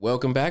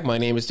Welcome back. My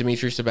name is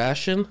Dimitri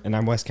Sebastian. And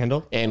I'm Wes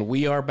Kendall. And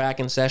we are back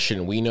in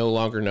session. We no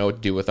longer know what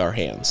to do with our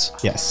hands.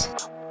 Yes.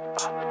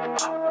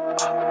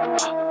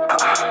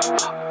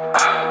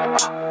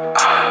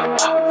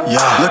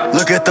 Yeah,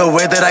 look at the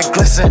way that I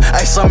glisten.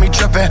 Ice on me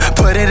dripping,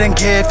 put it in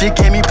gear if you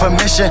gave me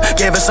permission.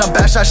 Gave her some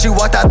bad shots, she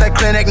walked out the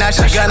clinic. Now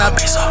she gonna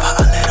be sober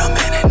a little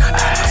minute. Not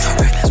that I'm so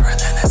reckless, worth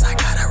this. I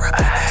gotta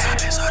repeat this. I've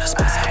been so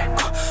dismissive.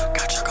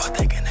 Got your girl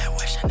thinking and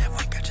wishing if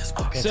we could just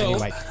focus. So,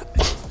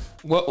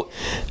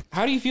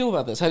 how do you feel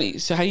about this? How do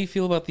you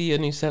feel about the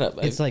new setup?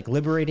 It's like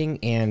liberating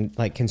and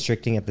like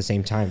constricting at the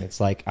same time. It's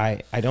like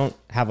I don't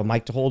have a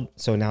mic to hold,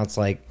 so now it's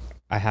like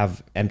I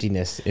have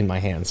emptiness in my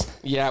hands.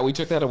 Yeah, we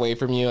took that away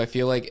from you. I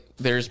feel like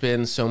there's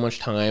been so much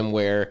time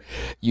where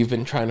you've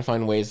been trying to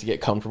find ways to get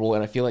comfortable,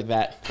 and I feel like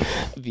that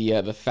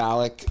the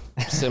phallic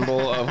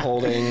symbol of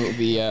holding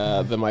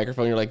the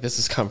microphone, you're like, this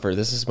is comfort,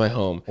 this is my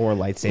home, or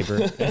lightsaber,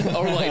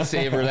 or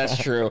lightsaber.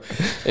 That's true.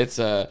 It's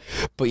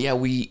but yeah,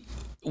 we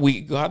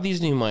got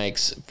these new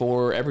mics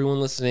for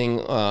everyone listening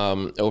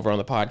over on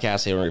the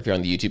podcast, or if you're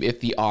on the YouTube. If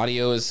the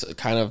audio is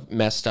kind of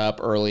messed up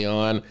early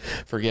on,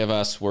 forgive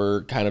us.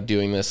 We're kind of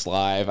doing this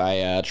live.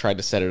 I tried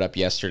to set it up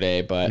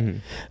yesterday, but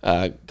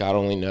God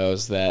only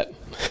knows that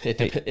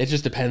it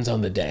just depends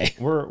on the day.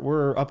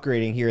 We're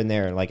upgrading here and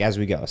there, like as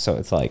we go. So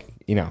it's like,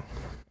 you know,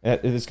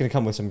 it's going to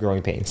come with some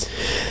growing pains.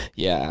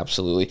 Yeah,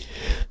 absolutely.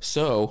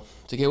 So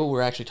to get what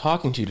we're actually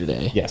talking to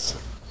today. Yes.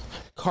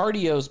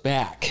 Cardio's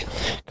back.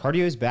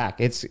 Cardio's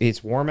back.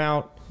 It's warm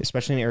out,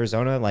 especially in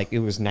Arizona. Like it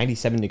was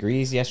 97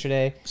 degrees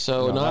yesterday.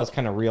 So that was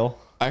kind of real.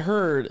 I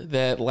heard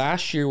that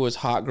last year was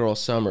hot girl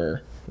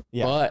summer.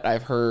 Yeah. But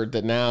I've heard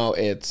that now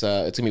it's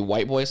gonna be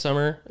white boy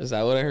summer. Is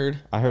that what I heard?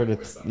 I heard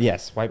it's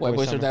white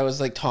boy summer. That was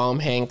like Tom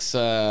Hanks'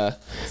 son.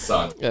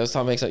 That was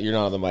Tom Hanks. You're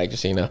not on the mic,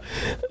 just so you know.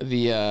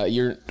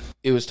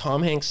 It was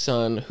Tom Hanks'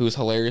 son, who's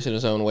hilarious in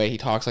his own way. He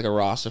talks like a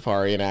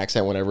Rastafarian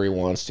accent whenever he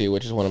wants to,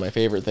 which is one of my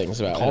favorite things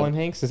about him. Colin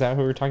Hanks, is that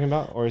who we're talking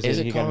about, or is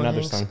it he got another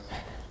Hanks? Son?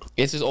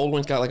 It's his old one.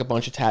 He's got like a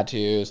bunch of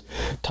tattoos.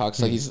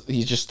 Talks like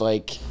he's just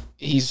like,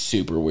 he's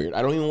super weird.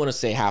 I don't even want to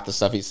say half the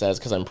stuff he says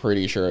because I'm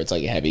pretty sure it's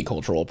like heavy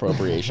cultural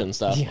appropriation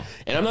stuff. Yeah.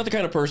 And I'm not the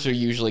kind of person who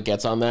usually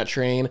gets on that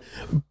train,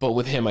 but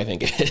with him I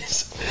think it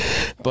is.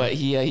 But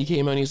he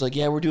came out and he's like,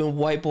 yeah, we're doing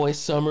white boy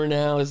summer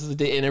now. This is the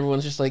day, and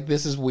everyone's just like,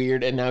 this is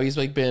weird. And now he's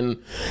like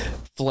been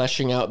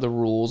fleshing out the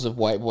rules of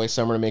white boy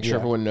summer to make sure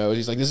everyone knows.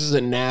 He's like, this is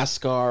a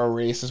NASCAR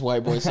race, this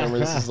white boy summer.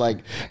 This is like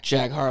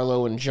Jack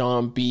Harlow and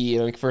John B.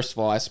 And like, first of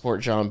all, I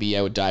support John B.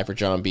 I would die for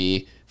John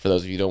B. For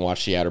those of you who don't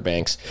watch The Outer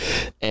Banks.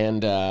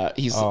 And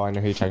he's... Oh, I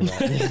know who you're talking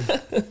about.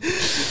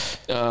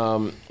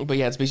 But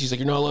yeah, it's basically like,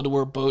 you're not allowed to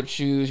wear boat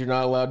shoes. You're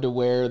not allowed to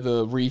wear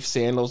the reef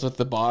sandals with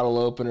the bottle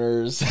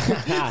openers.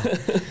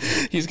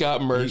 He's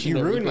got merch.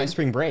 You ruined my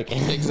spring break.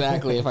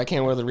 Exactly. If I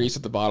can't wear the reefs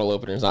with the bottle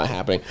opener, it's not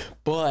happening.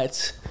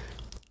 But...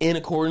 in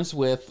accordance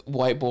with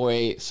white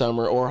boy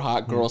summer or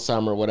hot girl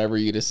summer, whatever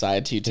you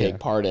decide to take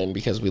part in,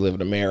 because we live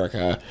in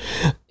America,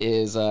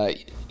 is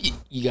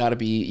you gotta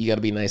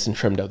be nice and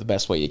trimmed up the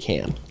best way you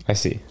can. I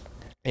see.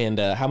 And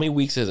how many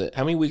weeks is it?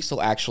 How many weeks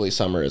till actually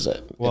summer is it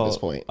at this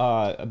point?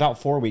 About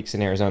 4 weeks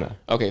in Arizona.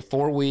 Okay,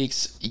 4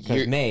 weeks.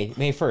 May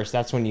 1st,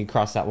 that's when you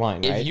cross that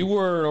line, right? If you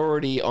were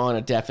already on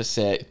a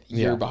deficit,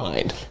 you're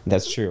behind.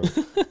 That's true.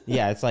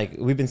 Yeah, it's like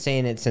we've been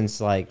saying it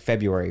since like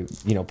February.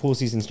 You know, pool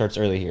season starts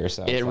early here,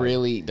 so it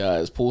really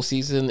does. Pool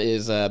season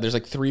is there's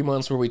like 3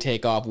 months where we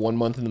take off, 1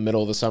 month in the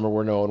middle of the summer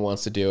where no one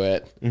wants to do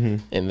it,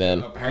 and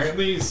then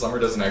apparently summer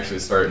doesn't actually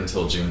start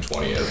until June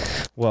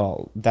 20th.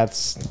 Well,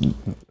 that's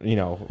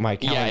my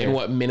calendar. Yeah, in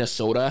what,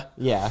 Minnesota?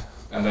 Yeah.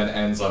 And then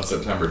ends on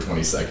September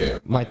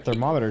 22nd. My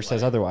thermometer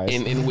says otherwise.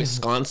 In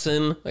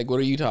Wisconsin? Like, what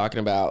are you talking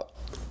about?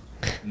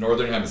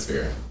 Northern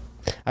Hemisphere.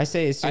 I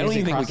say as soon as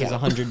it crosses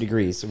 100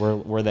 degrees,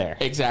 we're there.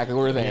 Exactly,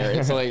 we're there.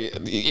 It's like,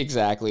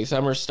 exactly.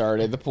 Summer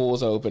started, the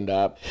pool's opened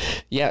up.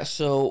 Yeah,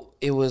 so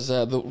it was,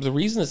 the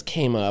reason this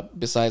came up,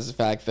 besides the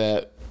fact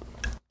that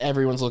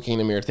everyone's looking in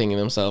the mirror thinking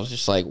to themselves,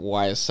 just like,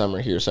 why is summer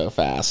here so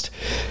fast?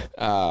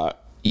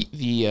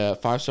 The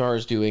 5 Star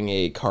is doing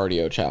a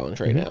cardio challenge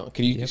right now.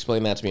 Could you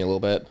explain that to me a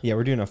little bit? Yeah,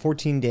 we're doing a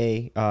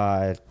 14-day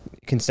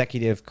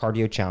consecutive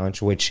cardio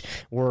challenge, which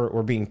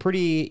we're being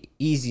pretty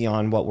easy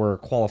on what we're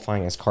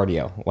qualifying as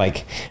cardio.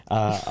 Like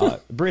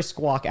brisk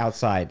walk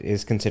outside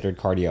is considered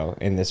cardio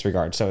in this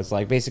regard. So it's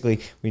like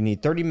basically we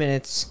need 30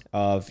 minutes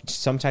of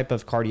some type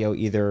of cardio,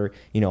 either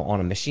on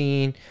a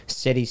machine,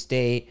 steady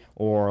state,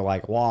 or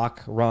like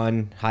walk,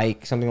 run,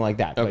 hike, something like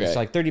that. But it's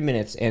like 30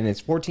 minutes, and it's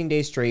 14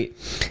 days straight.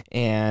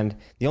 And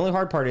the only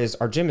hard part is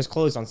our gym is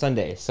closed on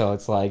Sunday, so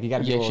it's like you got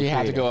to be. You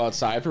have to go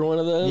outside for one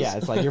of those. Yeah,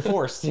 it's like you're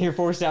forced. You're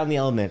forced out in the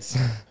elements.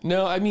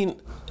 No, I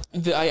mean,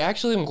 I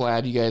actually am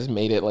glad you guys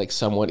made it like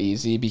somewhat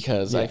easy,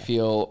 because I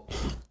feel,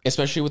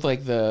 especially with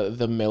like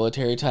the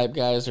military type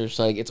guys, there's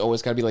like, it's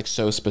always got to be like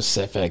so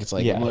specific. It's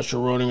like, unless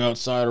you're running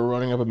outside or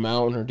running up a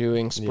mountain or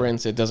doing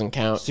sprints, it doesn't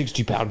count.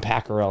 60-pound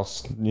pack or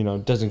else,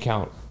 doesn't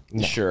count.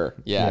 Sure.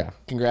 Yeah.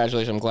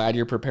 Congratulations. I'm glad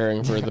you're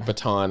preparing for the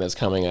baton that's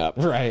coming up.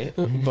 Right.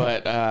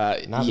 But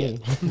Not me.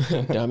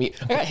 Not me.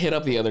 I got hit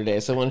up the other day.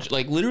 Someone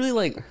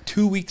literally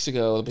 2 weeks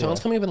ago, the baton's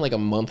coming up in like a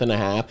month and a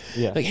half.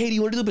 Yeah. Like, hey, do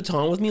you want to do the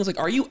baton with me? I was like,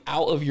 are you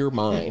out of your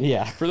mind?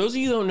 Yeah. For those of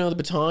you who don't know, the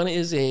baton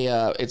is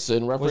it's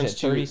in Was reference it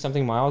 30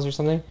 something miles or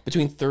something?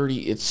 between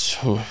 30, it's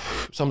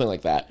something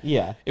like that.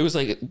 Yeah. It was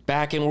like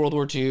back in World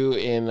War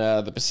II in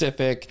the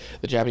Pacific,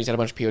 the Japanese had a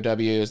bunch of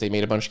POWs. They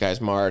made a bunch of guys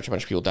march. A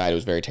bunch of people died. It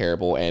was very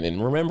terrible. And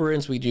in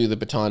remembrance, we do the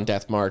Baton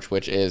Death March,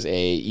 which is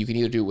you can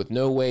either do it with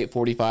no weight,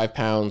 45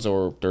 pounds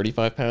or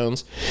 35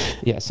 pounds.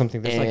 Yeah,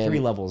 something. There's like 3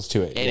 levels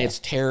to it. And it's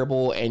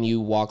terrible. And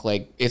you walk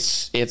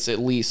it's at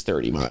least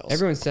 30 miles.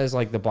 Everyone says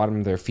like the bottom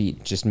of their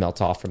feet just melts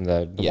off from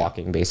the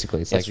walking,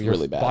 basically. It's like your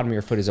really bad. bottom of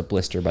your foot is a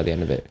blister by the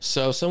end of it.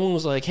 So someone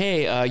was like,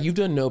 hey, you've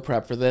done no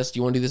prep for this. Do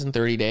you want to do this in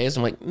 30 days?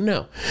 I'm like,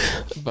 no.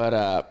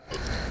 But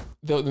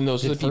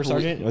those are the First people.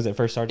 sergeant? Was it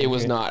first sergeant? It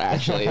was not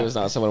actually. It was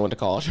not someone I went to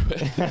college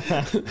with.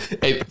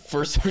 Hey,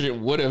 first sergeant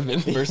would have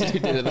been the person who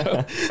did it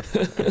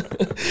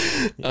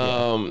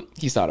though.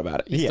 He's thought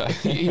about it.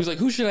 He was like,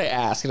 "Who should I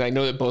ask?" And I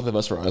know that both of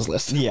us were on his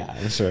list. Yeah,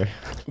 I'm sure.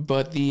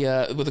 But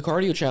with the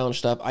cardio challenge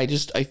stuff, I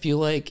feel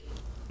like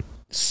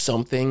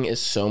something is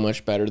so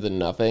much better than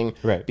nothing.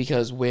 Right.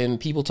 Because when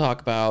people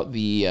talk about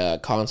the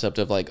concept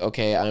of like,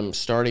 okay, I'm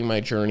starting my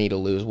journey to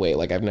lose weight,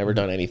 like I've never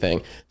done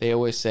anything, they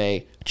always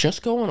say,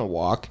 just go on a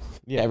walk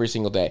every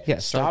single day. Yeah,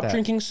 stop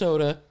drinking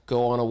soda,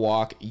 go on a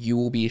walk, you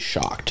will be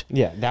shocked.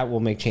 Yeah, that will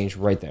make change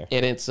right there.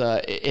 And it's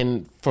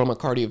from a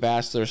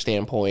cardiovascular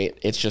standpoint,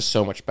 it's just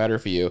so much better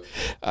for you.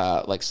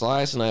 Like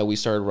Slice and I, we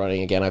started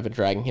running again. I've been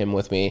dragging him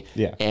with me.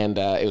 Yeah. And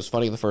it was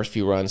funny the first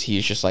few runs,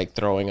 he's just like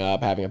throwing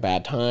up, having a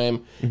bad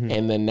time.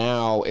 And then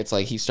now it's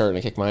like he's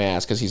starting to kick my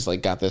ass because he's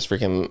like got this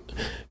freaking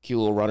cute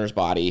little runner's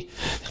body.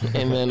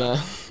 And then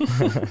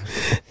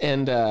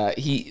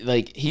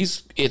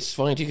it's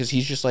funny too because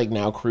he's just like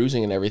now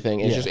cruising and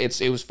everything.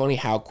 It was funny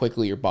how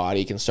quickly your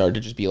body can start to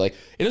just be like,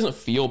 it doesn't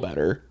feel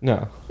better.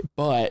 No.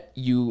 But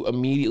you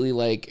immediately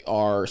like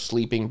are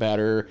sleeping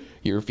better.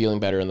 You're feeling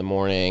better in the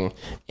morning.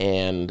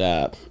 And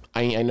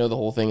I know the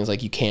whole thing is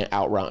like you can't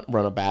run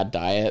a bad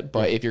diet.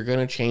 But if you're going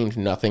to change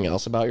nothing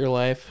else about your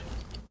life,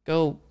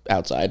 go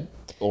outside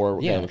or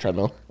get on the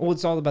treadmill. Well,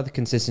 it's all about the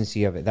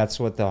consistency of it. That's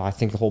what I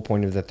think the whole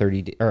point of the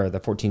 30 or the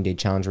 14-day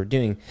challenge we're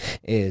doing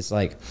is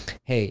like,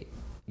 hey,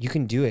 you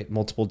can do it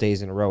multiple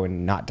days in a row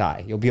and not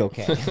die. You'll be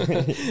okay.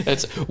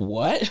 That's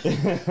what?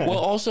 Well,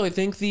 also I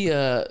think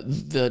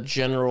the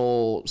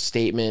general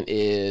statement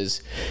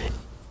is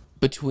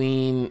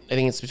between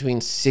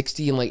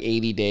 60 and like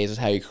 80 days is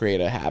how you create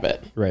a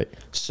habit. Right.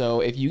 So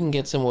if you can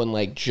get someone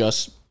like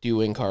just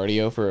doing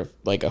cardio for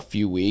like a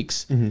few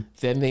weeks,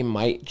 then they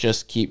might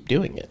just keep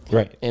doing it.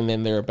 Right. And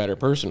then they're a better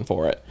person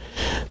for it.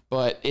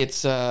 But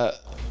it's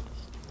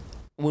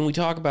when we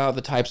talk about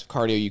the types of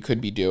cardio you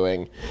could be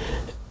doing,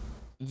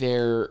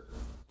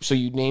 so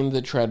you named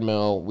the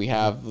treadmill. We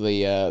have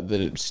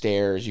the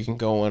stairs. You can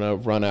go on a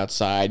run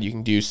outside. You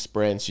can do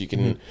sprints. You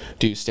can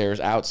do stairs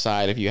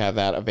outside if you have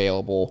that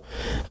available.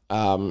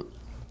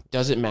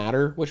 Does it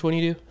matter which one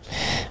you do?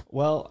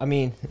 Well, I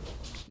mean,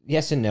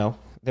 yes and no.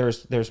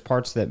 There's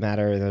parts that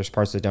matter and there's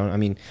parts that don't. I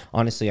mean,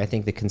 honestly, I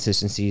think the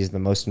consistency is the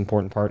most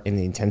important part, and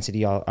the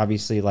intensity,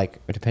 obviously, like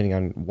depending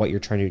on what you're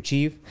trying to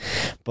achieve.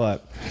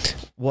 But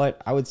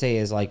what I would say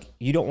is like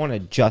you don't want to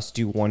just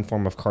do one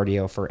form of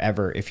cardio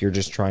forever if you're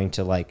just trying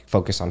to like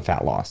focus on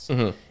fat loss.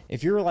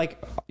 If you're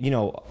like,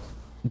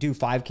 do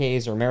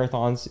 5Ks or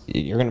marathons,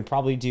 you're going to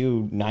probably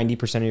do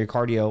 90% of your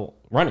cardio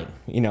running,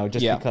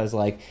 because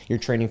like you're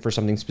training for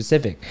something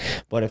specific.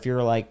 But if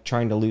you're like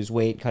trying to lose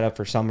weight, cut up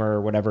for summer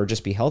or whatever,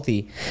 just be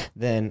healthy,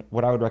 then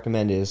what I would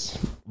recommend is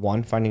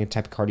one, finding a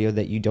type of cardio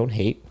that you don't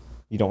hate.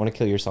 You don't want to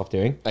kill yourself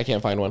doing. I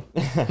can't find one.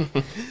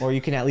 Or you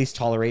can at least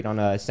tolerate on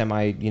a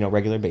semi,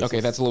 regular basis.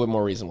 Okay, that's a little bit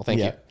more reasonable.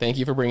 Thank you. Thank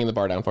you for bringing the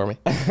bar down for me.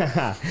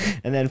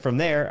 And then from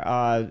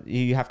there,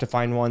 you have to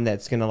find one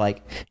that's going to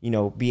like,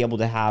 be able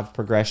to have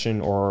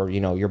progression or,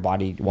 your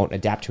body won't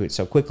adapt to it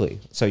so quickly.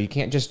 So you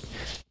can't just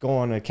go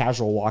on a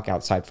casual walk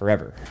outside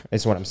forever.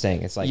 Is what I'm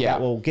saying. It's like that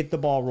will get the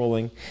ball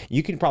rolling.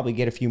 You can probably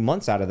get a few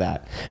months out of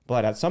that,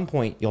 but at some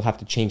point you'll have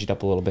to change it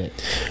up a little bit.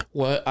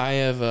 What I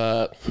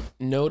have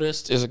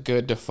noticed is a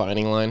good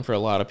defining line for a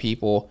lot of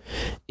people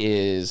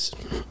is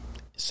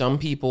some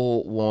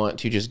people want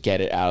to just get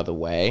it out of the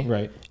way.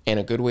 Right. And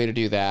a good way to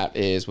do that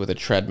is with a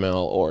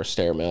treadmill or a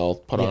stair mill,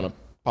 put on a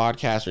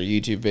podcast or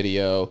YouTube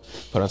video,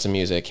 put on some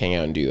music, hang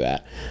out and do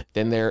that.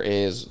 Then there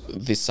is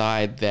the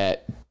side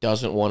that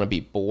doesn't want to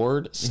be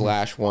bored /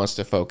 wants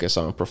to focus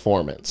on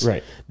performance.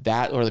 Right.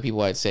 That are the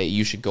people I'd say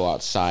you should go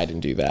outside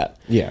and do that.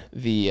 Yeah.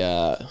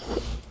 The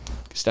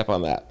step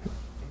on that.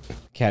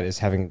 Cat is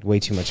having way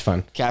too much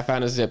fun. Cat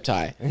found a zip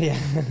tie. Yeah.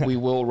 We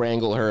will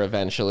wrangle her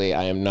eventually.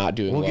 I am not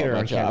doing We'll well get her at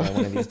my on job.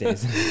 camera one of these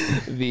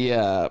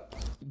days.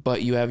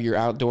 But you have your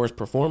outdoors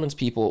performance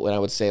people, and I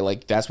would say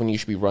like that's when you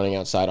should be running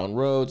outside on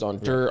roads, on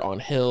dirt, on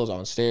hills,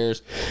 on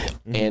stairs,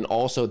 and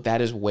also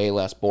that is way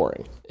less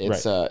boring.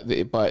 It's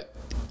but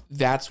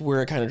that's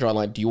where I kind of draw a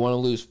line. Do you want to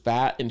lose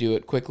fat and do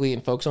it quickly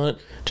and focus on it?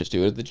 Just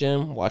do it at the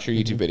gym. Watch your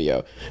YouTube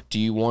video. Do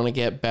you want to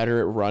get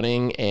better at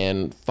running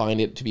and find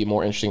it to be a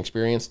more interesting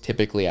experience?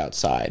 Typically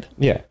outside.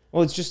 Yeah.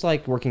 Well, it's just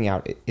like working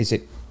out.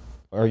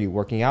 Are you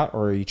working out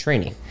or are you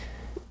training?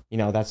 You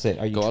know, that's it.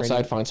 Are you Go training?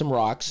 outside, find some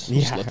rocks.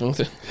 Just lift them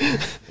with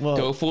it.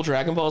 Go full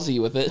Dragon Ball Z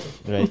with it.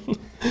 Right.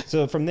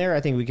 So from there, I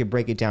think we could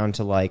break it down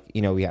to like,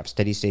 you know, we have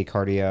steady state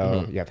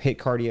cardio, you have HIIT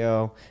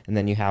cardio, and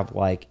then you have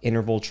like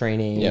interval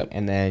training. Yep.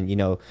 And then, you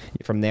know,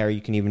 from there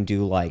you can even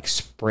do like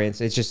sprints.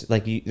 It's just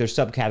like there's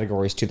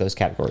subcategories to those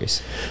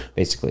categories,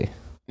 basically.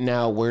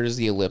 Now, where does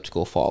the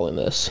elliptical fall in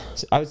this?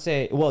 So I would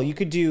say, well, you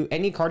could do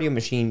any cardio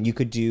machine. You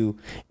could do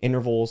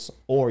intervals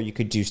or you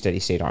could do steady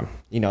state on.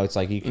 You know, it's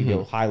like you can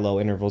go high, low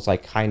intervals,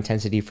 like high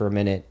intensity for a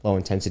minute, low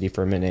intensity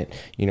for a minute,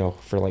 you know,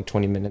 for like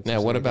 20 minutes.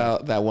 Now, what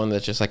about that one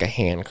that's just like a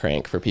hand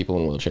crank for people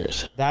in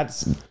wheelchairs?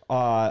 That's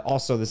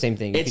also the same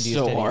thing. It's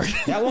so hard.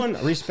 That one,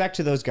 respect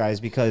to those guys,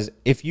 because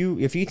if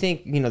you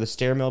think, you know, the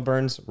stair mill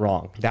burns,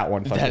 wrong. That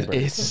one fucking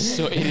burns.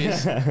 It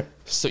is.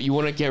 So you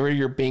want to get rid of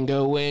your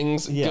bingo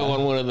wings? Yeah. Go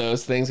on one of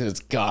those things and it's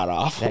god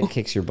awful. That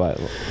kicks your butt.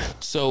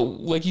 So,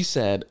 like you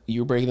said,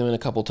 you're breaking them in a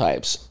couple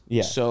types.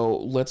 Yeah. So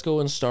let's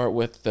go and start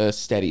with the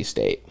steady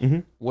state.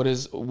 What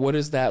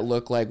does that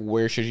look like?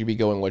 Where should you be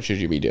going? What should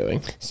you be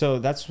doing? So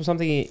that's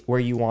something where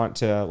you want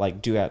to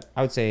like do at,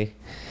 I would say,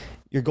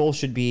 your goal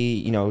should be,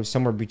 you know,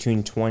 somewhere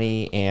between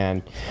 20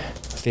 and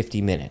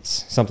 50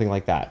 minutes, something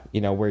like that,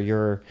 you know, where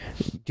you're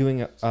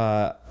doing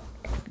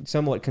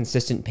somewhat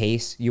consistent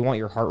pace. You want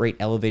your heart rate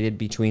elevated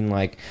between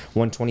like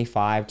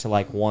 125 to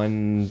like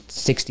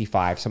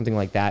 165, something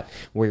like that,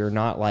 where you're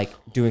not like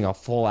doing a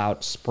full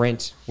out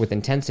sprint with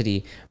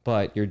intensity,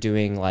 but you're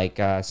doing like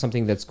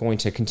something that's going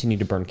to continue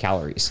to burn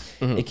calories.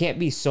 It can't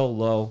be so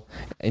low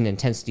in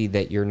intensity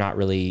that you're not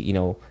really, you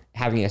know,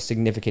 having a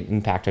significant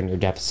impact on your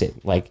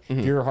deficit. Like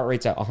if your heart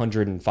rate's at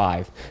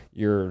 105,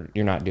 you're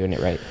not doing it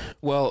right.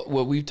 Well,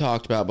 what we've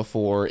talked about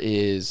before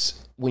is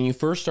when you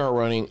first start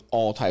running,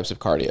 all types of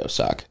cardio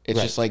suck.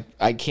 It's just like,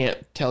 I can't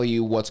tell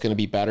you what's going to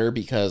be better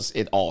because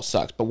it all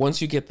sucks. But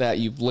once you get that,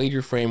 you've laid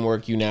your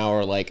framework, you now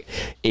are like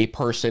a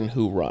person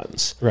who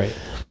runs. Right.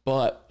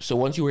 But so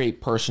once you were a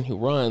person who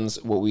runs,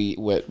 what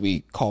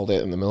we called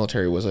it in the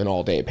military was an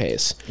all day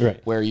pace. Right.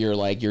 Where you're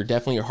like, you're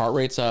definitely, your heart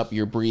rate's up,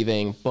 you're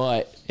breathing,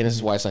 but, and this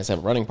is why it's nice to have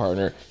a running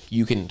partner,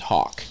 you can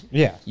talk.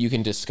 Yeah. You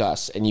can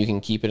discuss and you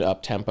can keep it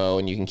up tempo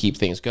and you can keep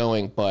things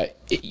going, but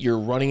you're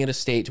running at a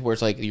state to where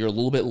it's like you're a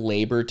little bit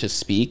labored to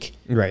speak.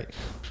 Right.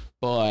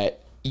 But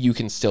you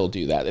can still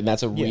do that. And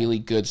that's a really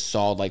good,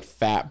 solid, like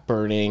fat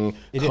burning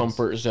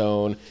comfort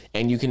zone.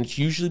 And you can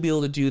usually be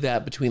able to do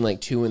that between like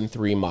 2 and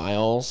 3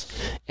 miles.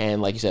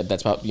 And like you said,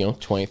 that's about, you know,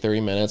 20,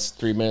 30 minutes,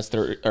 3 minutes,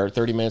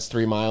 30 minutes,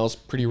 3 miles,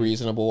 pretty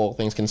reasonable, all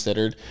things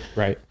considered.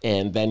 Right.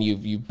 And then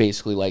you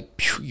basically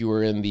like, you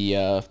were in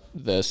the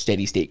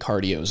steady state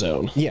cardio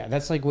zone. Yeah,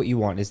 that's like what you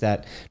want. Is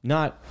that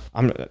not?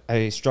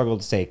 I struggle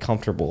to say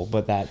comfortable,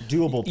 but that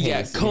doable pace.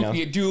 Yeah,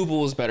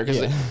 doable is better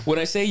because when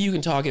I say you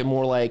can talk it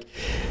more like,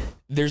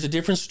 there's a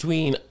difference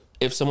between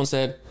if someone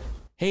said,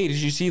 "Hey, did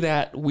you see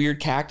that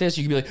weird cactus?"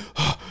 You could be like,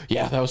 "Oh,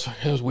 yeah, that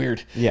was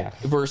weird." Yeah.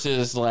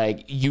 Versus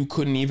like you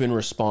couldn't even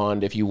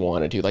respond if you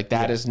wanted to. Like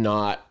that is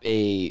not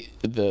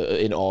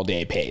an all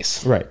day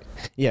pace. Right.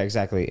 Yeah,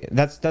 exactly.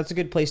 That's a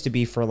good place to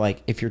be for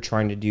like if you're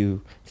trying to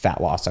do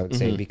fat loss, I would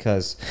say,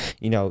 because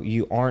you know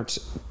you aren't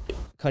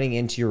cutting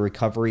into your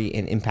recovery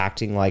and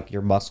impacting like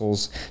your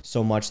muscles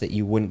so much that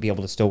you wouldn't be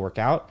able to still work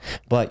out,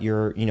 but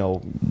you're, you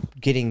know,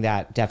 getting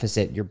that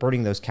deficit, you're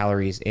burning those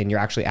calories and you're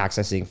actually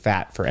accessing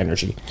fat for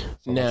energy.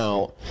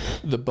 Now,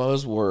 the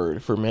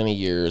buzzword for many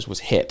years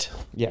was HIIT.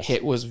 Yes.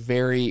 HIIT was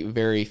very,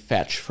 very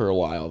fetch for a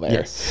while there.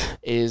 Yes.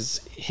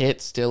 Is HIIT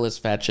still as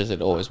fetch as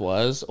it always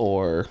was,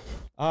 or?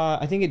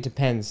 I think it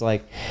depends.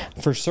 Like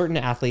for certain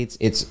athletes,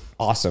 it's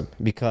awesome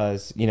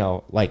because, you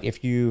know, like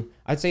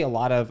I'd say a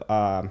lot of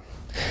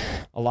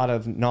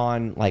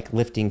non like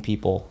lifting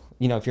people,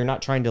 you know, if you're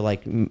not trying to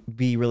like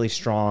be really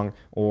strong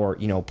or,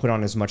 you know, put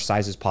on as much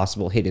size as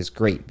possible, HIIT is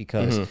great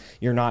because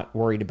you're not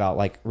worried about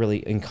like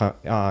really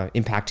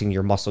impacting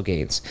your muscle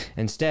gains.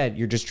 Instead,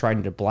 you're just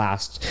trying to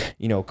blast,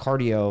 you know,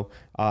 cardio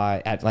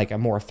at like a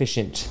more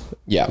efficient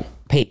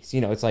pace.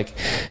 You know, it's like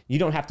you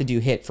don't have to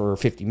do HIIT for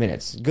 50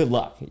 minutes. Good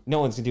luck.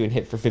 No one's doing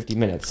HIIT for 50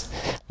 minutes.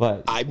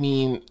 But I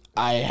mean,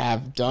 I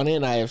have done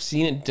it. I have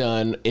seen it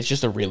done. It's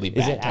just a really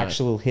bad is it time.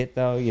 actual HIIT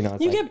though? You know,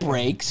 it's you like, get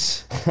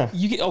breaks.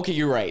 Okay,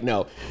 you're right.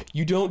 No,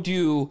 you don't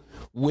do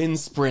wind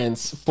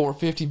sprints for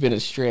 50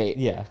 minutes straight.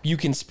 Yeah. You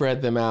can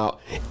spread them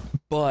out,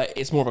 but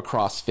it's more of a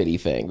CrossFit-y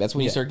thing. That's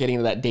when you start getting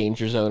into that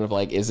danger zone of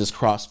like, is this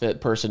CrossFit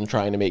person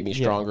trying to make me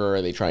stronger or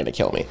are they trying to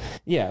kill me?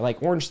 Yeah,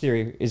 like Orange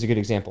Theory is a good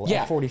example.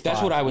 Yeah, At 45,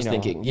 that's what I was you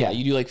know, thinking. Yeah,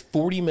 you do like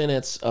 40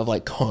 minutes of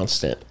like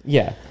constant.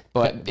 Yeah.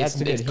 But That's a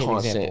good it's HIIT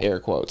constant, example. air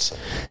quotes.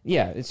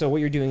 Yeah, so what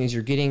you're doing is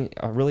you're getting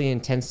a really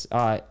intense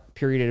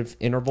period of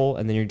interval,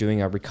 and then you're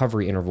doing a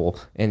recovery interval,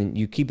 and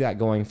you keep that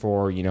going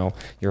for, you know,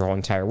 your whole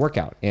entire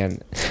workout.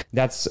 And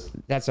that's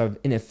an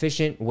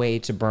efficient way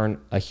to burn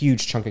a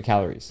huge chunk of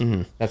calories.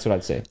 That's what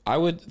I'd say. I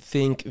would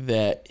think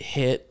that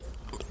hit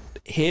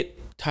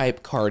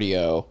type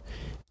cardio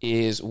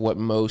is what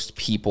most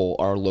people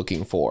are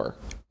looking for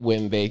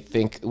when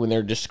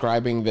they're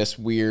describing this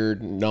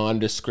weird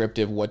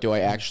non-descriptive, what do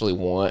I actually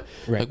want?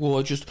 Right. Like, well,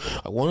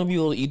 I want to be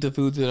able to eat the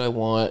food that I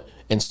want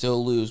and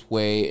still lose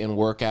weight and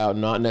work out,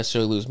 not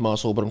necessarily lose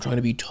muscle, but I'm trying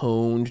to be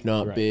toned,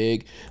 not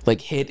big. Like,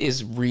 HIIT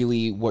is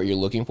really what you're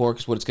looking for,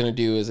 because what it's going to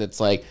do is it's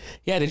like,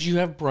 yeah, did you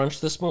have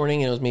brunch this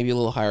morning and it was maybe a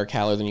little higher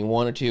calorie than you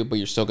wanted to, but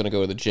you're still going to go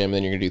to the gym and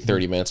then you're going to do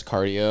 30 minutes of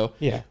cardio?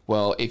 Yeah.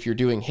 Well, if you're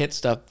doing HIIT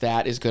stuff,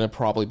 that is going to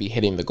probably be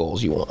hitting the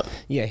goals you want.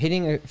 Yeah,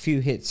 hitting a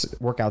few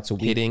workouts a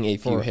week. Hitting a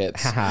few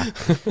hits.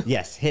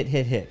 Yes, hit.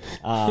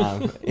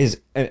 Is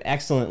an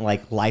excellent,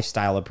 like,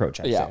 lifestyle approach,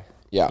 I'd say.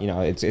 Yeah. You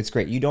know, it's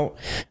great. You don't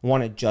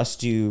want to just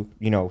do,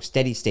 you know,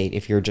 steady state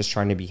if you're just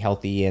trying to be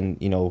healthy and,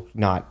 you know,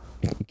 not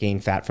gain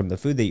fat from the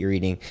food that you're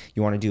eating.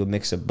 You want to do a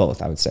mix of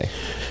both, I would say.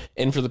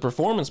 And for the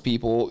performance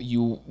people,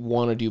 you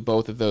want to do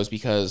both of those,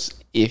 because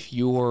if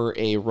you're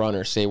a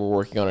runner, say we're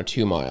working on a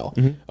 2 mile,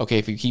 okay,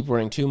 if you keep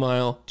running 2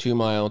 mile, 2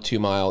 mile, 2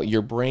 mile,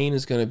 your brain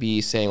is going to be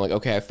saying like,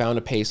 okay, I found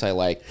a pace I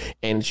like,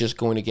 and it's just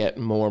going to get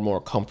more and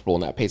more comfortable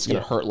in that pace. It's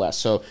going to hurt less.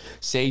 So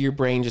say your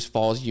brain just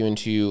falls you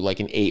into like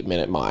an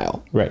 8-minute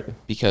mile. Right.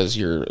 Because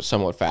you're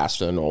somewhat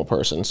faster than a normal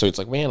person. So it's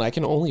like, man, I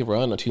can only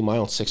run a 2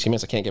 mile in 60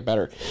 minutes. I can't get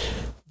better.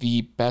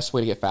 The best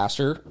way to get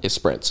faster is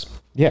sprints.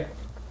 Yeah.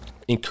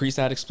 Increase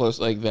that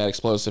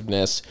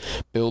explosiveness,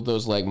 build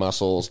those leg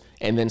muscles,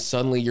 and then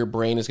suddenly your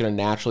brain is going to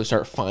naturally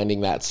start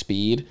finding that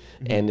speed,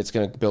 and it's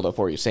going to build up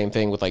for you. Same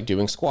thing with like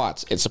doing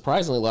squats. It's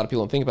surprisingly, a lot of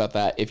people don't think about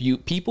that.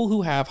 People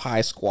who have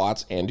high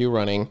squats and do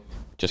running,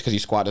 just because you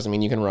squat doesn't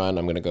mean you can run.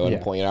 I'm going to go ahead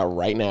and point it out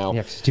right now. You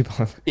have to do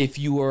both. If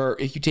you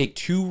take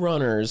 2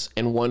 runners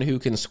and one who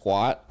can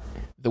squat,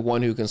 the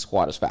one who can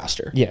squat is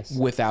faster. Yes.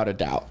 Without a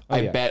doubt.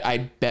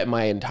 I bet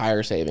my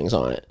entire savings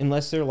on it.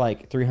 Unless they're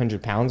like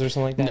 300 pounds or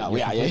something like that. No,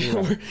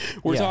 yeah.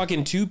 We're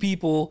talking 2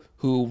 people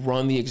who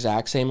run the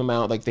exact same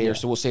amount. Like they are,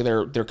 so we'll say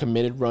they're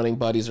committed running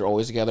buddies, they're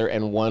always together,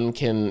 and one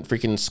can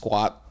freaking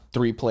squat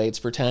 3 plates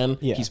for 10.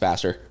 Yeah. He's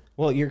faster.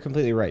 Well, you're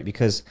completely right,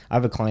 because I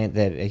have a client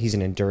that he's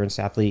an endurance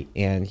athlete,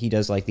 and he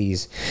does like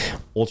these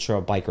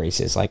ultra bike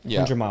races, like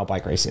 100-mile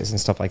bike races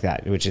and stuff like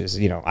that, which is,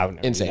 you know, I would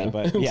never insane.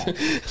 do that, but yeah,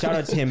 shout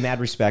out to him,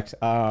 mad respect.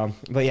 But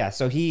yeah,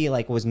 so he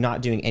like was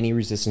not doing any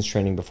resistance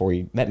training before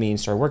he met me and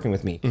started working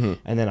with me,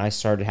 and then I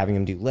started having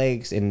him do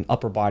legs and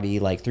upper body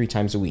like 3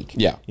 times a week.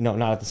 Yeah, you know,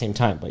 not at the same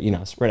time, but you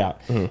know, spread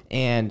out.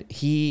 And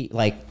he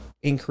like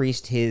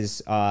increased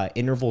his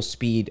interval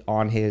speed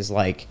on his,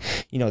 like,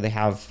 you know, they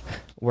have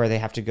where they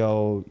have to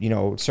go, you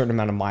know, a certain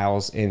amount of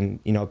miles in,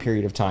 you know, a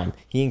period of time.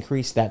 He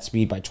increased that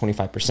speed by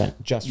 25%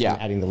 just from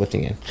adding the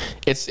lifting in.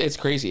 It's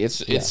crazy.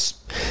 It's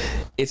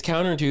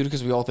counterintuitive,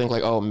 because we all think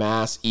like, oh,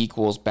 mass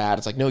equals bad.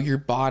 It's like, no, your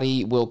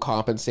body will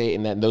compensate,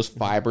 and then those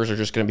fibers are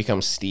just going to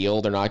become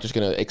steel. They're not just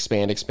going to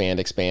expand.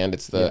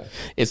 It's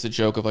the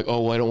joke of like,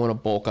 oh, well, I don't want to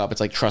bulk up.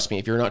 It's like, trust me,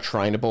 if you're not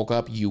trying to bulk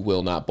up, you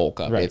will not bulk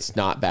up. Right. It's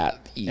not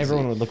that easy.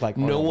 Everyone would look like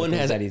Arnold. No one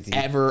has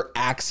ever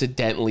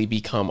accidentally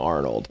become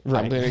Arnold.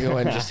 Right. I'm going to go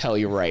ahead and just tell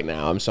you right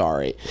now. I'm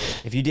sorry.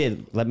 If you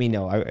did, let me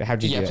know.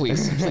 How'd you do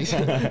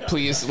it?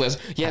 Please.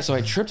 Yeah, so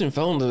I tripped and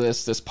fell into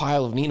this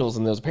pile of needles,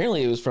 and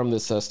apparently it was from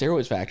this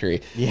steroids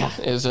factory. Yeah.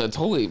 It was a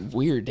totally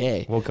weird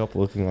day. Woke up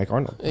looking like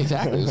Arnold.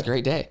 Exactly. It was a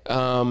great day.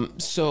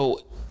 So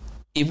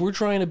if we're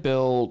trying to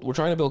build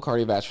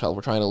cardiovascular health,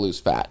 we're trying to lose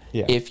fat.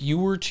 Yeah. If you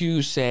were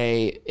to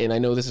say, and I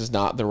know this is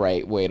not the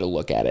right way to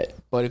look at it,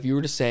 but if you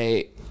were to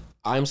say,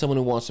 I'm someone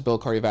who wants to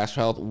build cardiovascular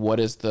health, what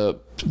is the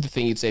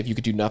thing you'd say? If you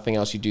could do nothing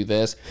else, you do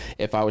this.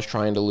 If I was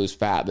trying to lose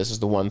fat, this is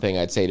the one thing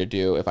I'd say to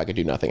do if I could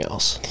do nothing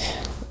else.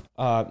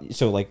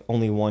 So like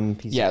only one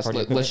piece of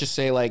cardio. Let's just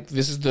say like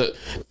this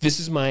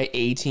is my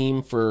A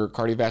team for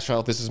cardiovascular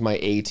health. This is my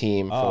A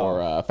team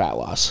for fat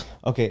loss.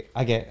 Okay,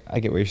 I get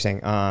what you're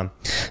saying.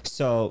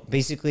 So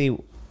basically,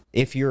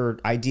 if you're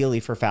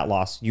ideally for fat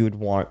loss, you would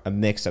want a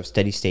mix of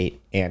steady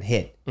state and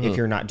HIIT if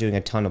you're not doing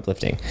a ton of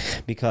lifting,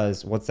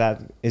 because what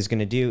that is going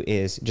to do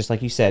is, just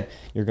like you said,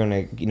 you're going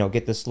to, you know,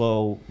 get the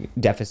slow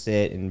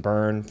deficit and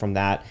burn from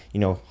that, you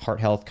know, heart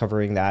health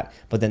covering that.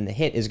 But then the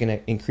HIIT is going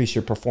to increase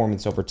your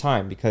performance over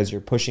time, because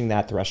you're pushing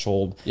that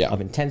threshold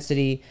of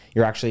intensity.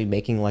 You're actually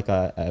making like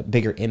a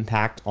bigger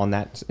impact on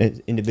that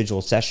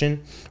individual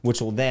session, which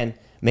will then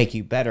make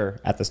you better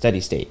at the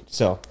steady state.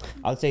 So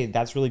I would say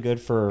that's really good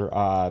for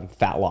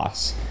fat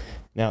loss.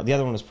 Now, the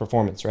other one was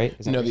performance,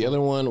 right? No, the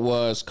other one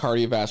was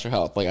cardiovascular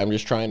health. Like, I'm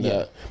just trying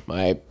to...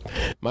 My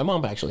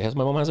mom actually has...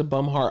 My mom has a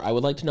bum heart. I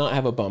would like to not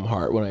have a bum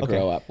heart when I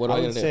grow up. What do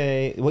I would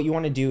say what you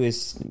want to do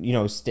is, you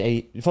know,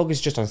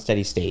 focus just on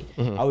steady state.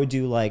 I would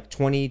do like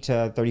 20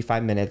 to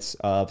 35 minutes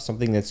of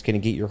something that's going to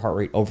get your heart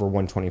rate over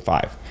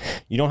 125.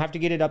 You don't have to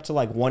get it up to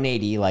like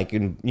 180, like,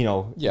 you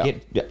know,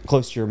 get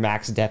close to your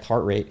max death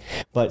heart rate,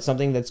 but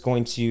something that's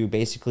going to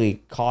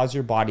basically cause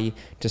your body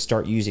to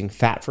start using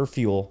fat for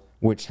fuel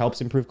which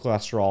helps improve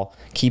cholesterol,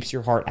 keeps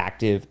your heart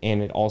active,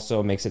 and it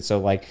also makes it so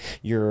like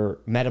you're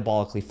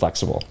metabolically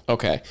flexible.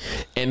 Okay.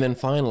 And then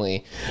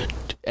finally,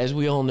 as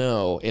we all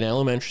know, in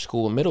elementary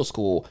school and middle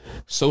school,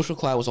 social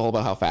cloud was all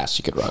about how fast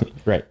you could run.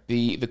 Right.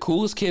 The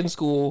coolest kid in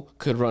school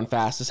could run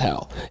fast as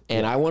hell.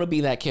 And I want to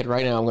be that kid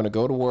right now. I'm going to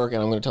go to work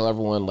and I'm going to tell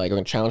everyone, like, I'm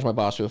going to challenge my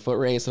boss to a foot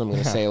race. And I'm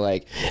going to say,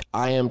 like,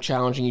 I am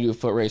challenging you to a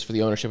foot race for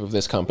the ownership of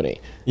this company.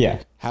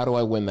 Yeah. How do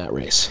I win that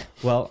race?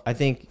 Well, I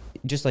think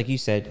just like you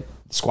said,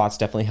 squats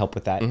definitely help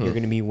with that. You're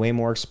going to be way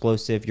more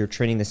explosive. You're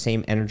training the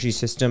same energy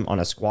system on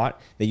a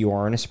squat that you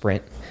are in a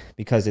sprint,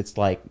 because it's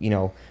like, you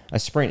know, a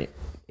sprint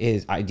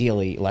is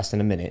ideally less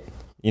than a minute.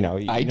 You know,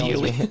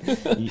 Ideally.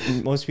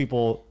 most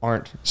people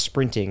aren't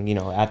sprinting, you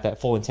know, at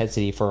that full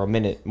intensity for a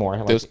minute more.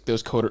 Like,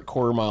 Those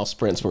quarter mile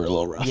sprints were a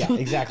little rough. yeah,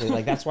 exactly.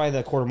 Like that's why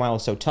the quarter mile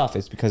is so tough.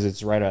 Is because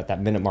it's right at that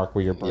minute mark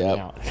where you're burning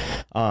out.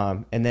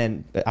 And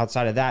then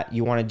outside of that,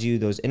 you want to do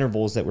those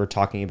intervals that we're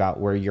talking about,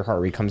 where your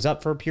heart rate comes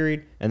up for a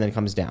period and then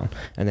comes down,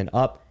 and then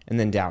up and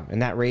then down.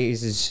 And that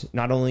raises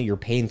not only your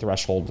pain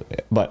threshold,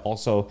 but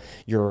also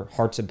your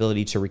heart's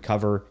ability to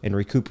recover and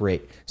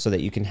recuperate so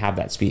that you can have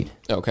that speed.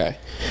 Okay.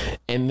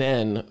 And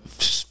then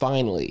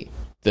finally,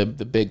 the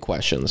big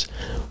questions.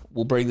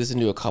 We'll break this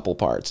into a couple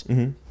parts.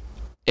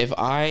 If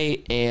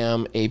I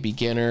am a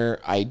beginner,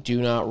 I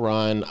do not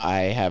run, I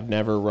have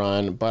never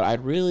run, but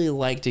I'd really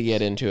like to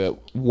get into it,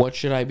 what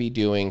should I be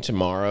doing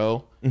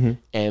tomorrow?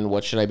 And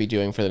what should I be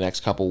doing for the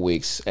next couple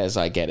weeks as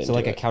I get into it? So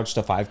like a couch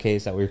to 5K,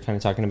 is that what you're kind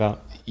of talking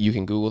about? You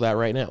can Google that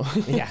right now.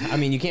 Yeah, I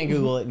mean, you can't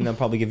Google it and they'll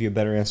probably give you a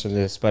better answer to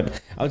this, but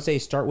I would say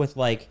start with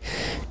like,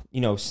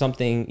 you know,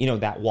 something, you know,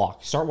 that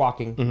walk. Start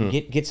walking,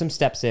 get some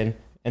steps in,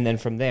 and then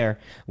from there,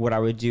 what I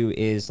would do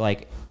is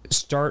like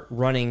start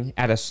running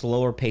at a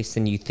slower pace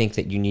than you think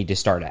that you need to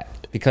start at.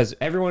 Because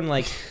everyone,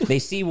 like, they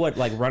see what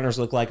like runners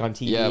look like on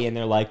TV and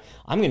they're like,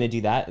 I'm going to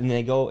do that. And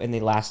they go and they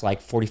last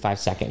like 45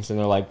 seconds and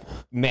they're like,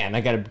 man,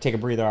 I got to take a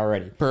breather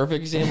already.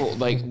 Perfect example.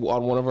 Like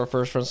on one of our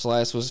first friends,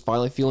 Celeste was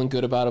finally feeling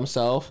good about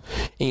himself.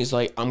 And he's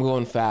like, I'm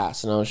going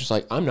fast. And I was just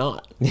like, I'm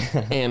not.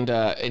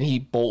 and he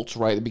bolts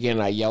right at the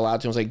beginning. I yell out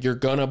to him, I was like, you're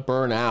going to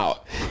burn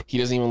out. He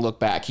doesn't even look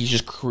back. He's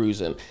just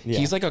cruising. Yeah.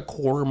 He's like a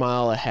quarter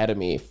mile ahead of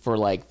me for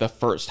like the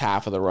first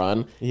half of the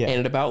run. Yeah. And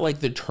at about like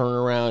the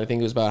turnaround, I think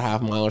it was about half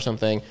a mile or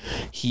something,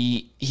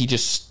 he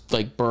just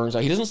like burns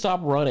out. He doesn't stop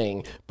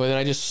running, but then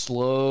I just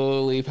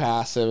slowly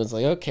pass him. It's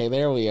like, okay,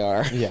 there we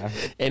are. Yeah.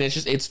 And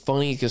it's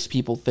funny because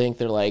people think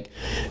they're like,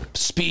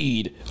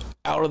 speed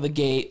out of the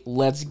gate,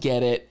 let's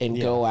get it and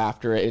go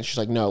after it. And it's just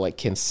like, no, like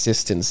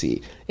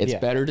consistency. It's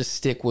better to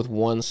stick with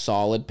one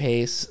solid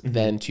pace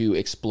than to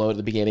explode at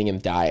the beginning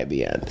and die at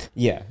the end.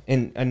 Yeah.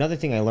 And another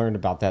thing I learned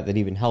about that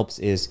even helps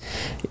is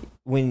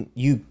when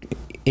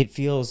it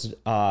feels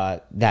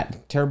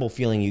that terrible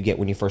feeling you get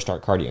when you first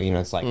start cardio. You know,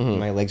 it's like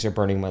my legs are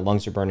burning, my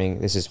lungs are burning,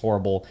 this is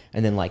horrible.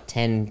 And then like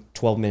 10,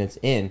 12 minutes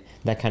in,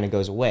 that kind of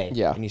goes away.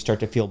 Yeah. And you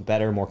start to feel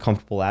better, more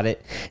comfortable at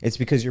it. It's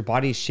because your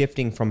body's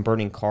shifting from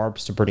burning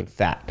carbs to burning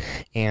fat.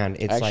 And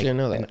it's like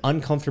an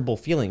uncomfortable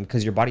feeling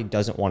because your body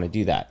doesn't want to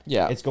do that.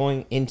 Yeah. It's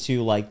going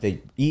into like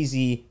the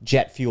easy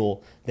jet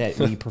fuel that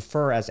we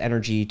prefer as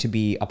energy to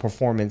be a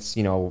performance,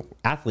 you know,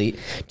 athlete,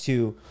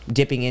 to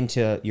dipping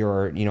into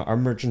your, you know,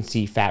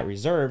 emergency fat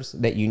reserves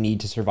that you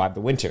need to survive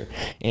the winter.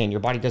 And your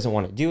body doesn't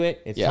want to do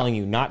it. It's telling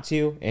you not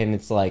to. And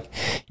it's like,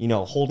 you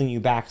know, holding you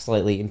back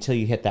slightly until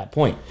you hit that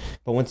point.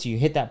 But once you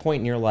hit that point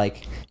and you're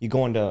like, you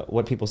go into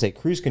what people say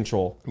cruise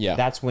control. Yeah.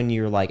 That's when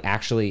you're like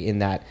actually in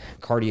that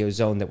cardio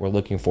zone that we're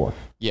looking for.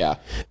 Yeah.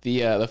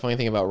 The funny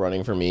thing about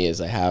running for me is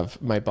I have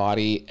my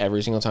body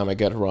every single time I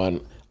go to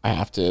run, I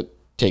have to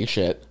take a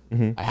shit.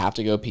 I have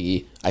to go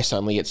pee. I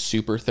suddenly get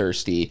super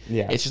thirsty.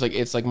 Yeah. It's just like,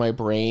 it's like my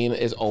brain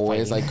is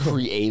always like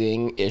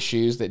creating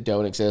issues that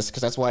don't exist.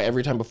 Cause that's why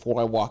every time before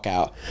I walk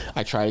out,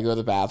 I try to go to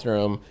the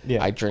bathroom.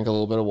 Yeah. I drink a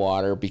little bit of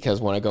water because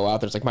when I go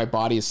out there, it's like my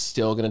body is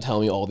still going to tell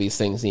me all these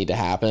things need to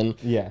happen.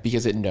 Yeah.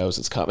 Because it knows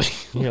it's coming.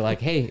 You're like,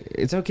 hey,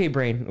 it's okay,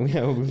 brain. We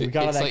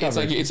got all that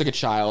covered. It's like a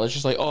child. It's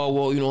just like, oh,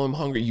 well, you know, I'm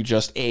hungry. You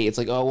just ate. It's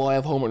like, oh, well, I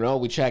have homework. No,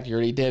 we checked. You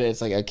already did it.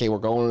 It's like, okay, we're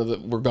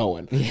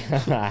going.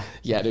 Yeah.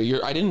 Yeah,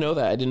 dude, I didn't know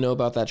that. I didn't know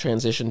about that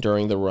transition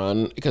during the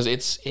run because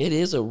it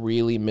is a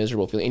really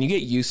miserable feeling and you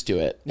get used to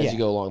it as you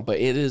go along, but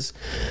it is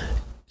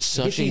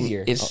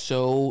it's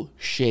so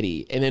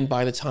shitty. And then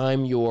by the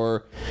time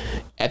you're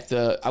at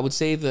I would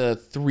say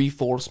the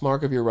 3/4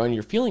 mark of your run,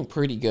 you're feeling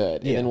pretty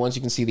good. And then once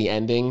you can see the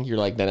ending, you're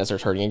like, then it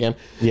starts hurting again.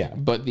 Yeah.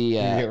 But you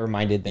get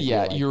reminded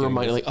that you're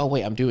reminded like, oh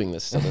wait, I'm doing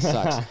this. So this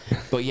sucks.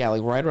 But yeah,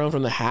 like right around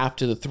from the half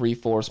to the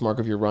 3/4 mark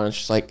of your run, it's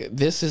just like,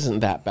 this isn't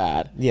that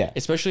bad. Yeah.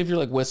 Especially if you're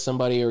like with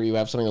somebody or you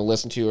have something to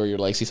listen to or you're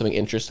like see something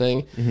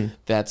interesting.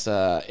 That's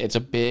it's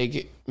a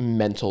big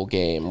mental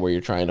game where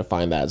you're trying to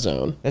find that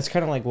zone. That's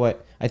kind of like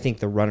what I think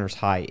the runner's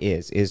high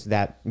is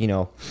that, you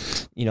know,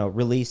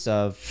 release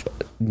of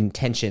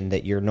tension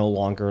that you're no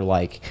longer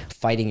like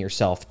fighting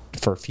yourself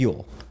for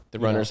fuel. The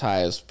runner's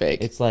high is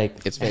fake. It's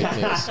like... It's fake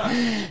news.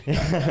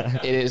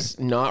 It is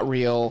not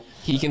real.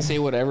 He can say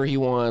whatever he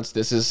wants.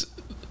 This is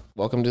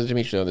welcome to the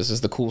Dimitri Show. This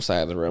is the cool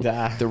side of the room.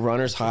 The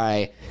runner's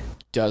high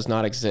does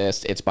not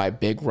exist. It's by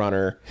Big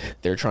Runner.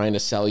 They're trying to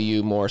sell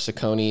you more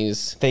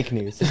Saucony's. Fake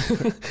news.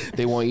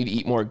 They want you to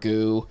eat more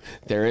goo.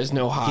 There is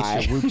no high.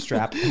 Get your Whoop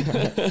strap.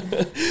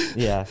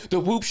 Yeah. The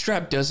Whoop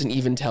strap doesn't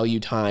even tell you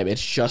time.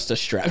 It's just a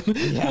strap.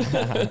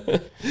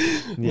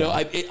 No,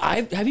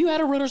 have you had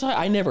a runner's high?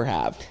 I never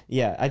have.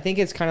 Yeah, I think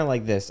it's kind of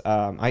like this.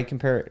 I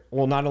compare it,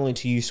 well, not only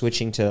to you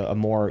switching to a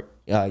more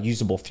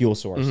usable fuel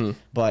source,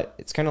 but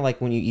it's kind of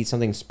like when you eat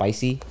something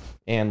spicy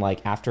and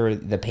like after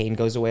the pain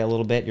goes away a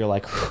little bit, you're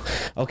like,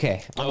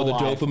 okay, I'm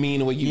alive. The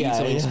dopamine when you eat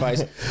something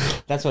spicy.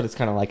 That's what it's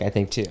kind of like, I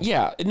think, too.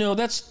 Yeah, no,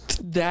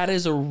 that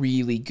is a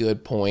really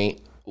good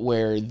point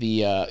where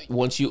the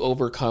once you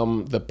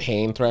overcome the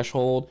pain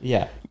threshold,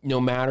 no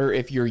matter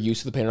if you're used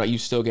to the pain or not, you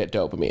still get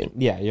dopamine.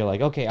 Yeah, you're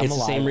like, okay, I'm alive. It's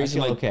the same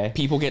reason like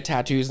people get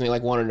tattoos and they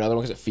like want another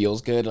one because it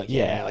feels good. Like,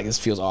 like this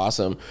feels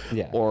awesome.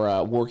 Yeah.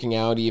 Or working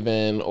out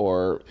even,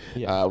 or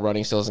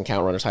running still doesn't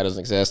count. Runner's high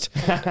doesn't exist.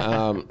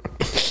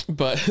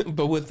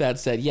 But with that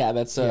said,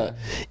 that's it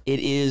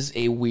is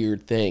a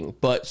weird thing.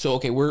 But so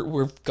okay,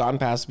 we've gone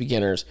past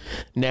beginners.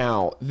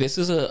 Now this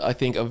is I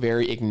think a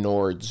very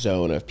ignored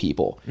zone of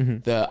people.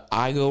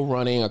 I go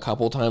running a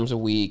couple times a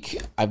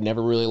week. I've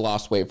never really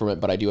lost weight from it,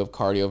 but I do have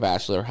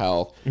cardiovascular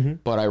health.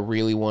 But I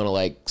really want to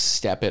like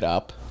step it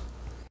up.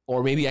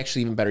 Or maybe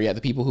actually even better yet,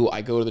 the people who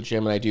I go to the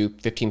gym and I do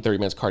 15, 30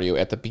 minutes cardio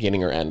at the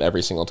beginning or end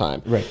every single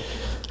time. Right.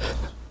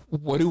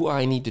 What do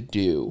I need to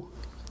do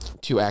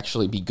to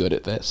actually be good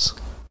at this?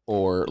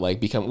 Or like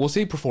become, we'll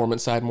say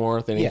performance side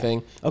more than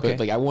anything. Okay. But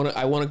like I want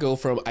to go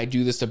from I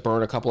do this to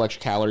burn a couple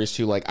extra calories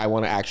to like I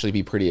want to actually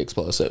be pretty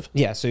explosive.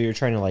 Yeah, so you're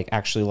trying to like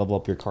actually level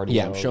up your cardio.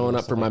 Yeah, I'm showing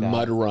up for my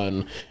mud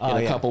run in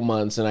a couple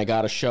months, and I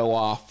got to show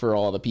off for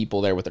all the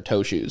people there with their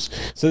toe shoes.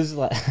 So this is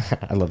like,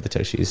 I love the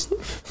toe shoes.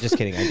 Just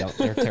kidding, I don't.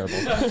 They're terrible.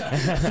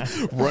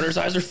 Runner's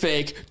eyes are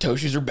fake. Toe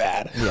shoes are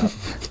bad. Yeah,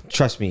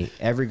 trust me.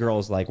 Every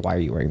girl's like, "Why are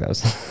you wearing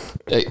those?"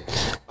 Hey,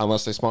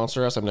 unless they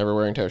sponsor us, I'm never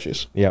wearing toe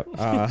shoes. Yep.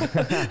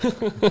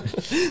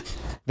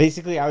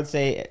 Basically, I would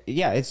say,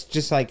 it's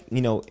just like,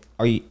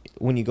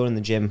 when you go in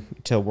the gym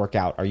to work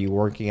out, are you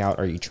working out?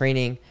 Are you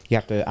training? You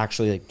have to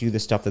actually like do the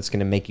stuff that's going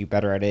to make you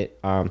better at it.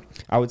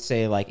 I would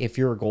say like if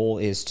your goal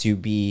is to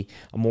be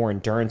a more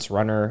endurance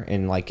runner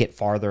and like get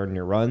farther in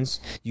your runs,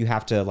 you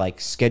have to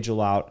like schedule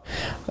out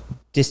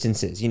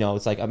distances.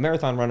 It's like a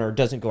marathon runner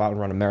doesn't go out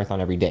and run a marathon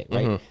every day,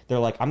 right? They're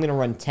like, I'm going to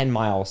run 10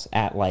 miles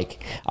at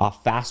like a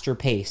faster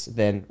pace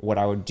than what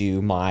I would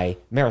do my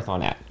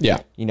marathon at.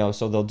 Yeah.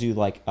 So they'll do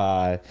like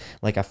a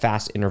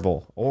fast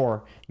interval,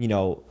 or,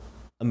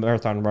 a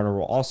marathon runner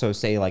will also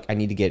say like, I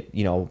need to get,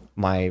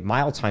 my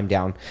mile time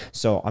down.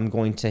 So I'm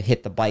going to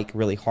hit the bike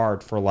really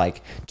hard for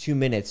like 2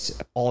 minutes,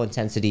 all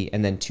intensity,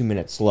 and then 2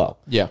 minutes slow.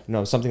 Yeah.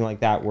 Something like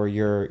that, where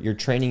you're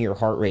training your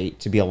heart rate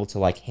to be able to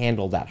like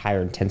handle that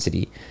higher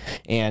intensity.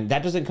 And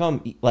that doesn't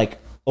come like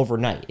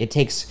overnight. It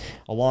takes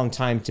a long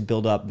time to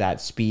build up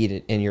that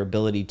speed and your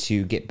ability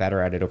to get better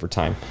at it over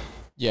time.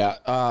 Yeah,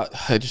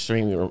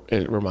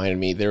 it reminded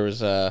me. There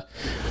was I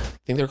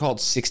think they're called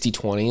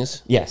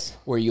 60-20s. Yes.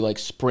 Where you like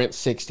sprint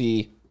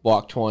 60,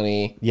 walk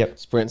 20. Yep.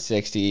 Sprint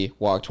 60,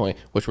 walk 20,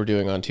 which we're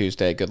doing on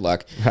Tuesday. Good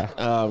luck.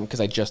 Because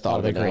I just thought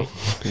of it now.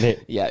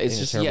 Yeah, it's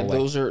just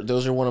those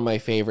are one of my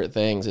favorite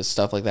things. It's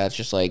stuff like that. It's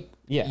just like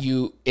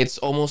it's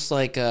almost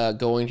like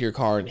going to your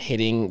car and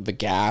hitting the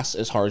gas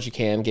as hard as you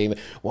can, getting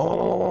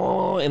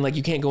and like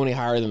you can't go any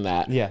higher than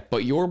that. Yeah.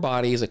 But your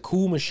body is a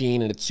cool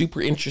machine and it's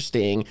super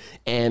interesting,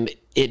 and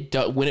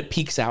when it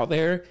peaks out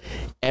there,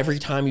 every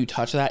time you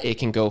touch that, it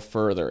can go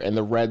further, and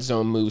the red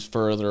zone moves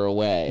further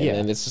away. Yeah.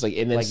 And it's just like,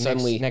 and then like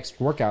suddenly next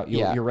workout,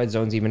 your red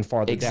zone's even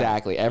farther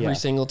exactly down. Every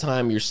single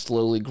time you're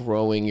slowly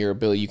growing your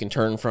ability. You can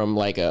turn from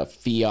like a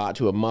Fiat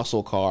to a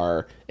muscle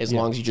car as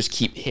long as you just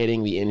keep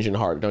hitting the engine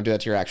hard. Don't do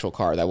that to your actual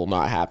car. That will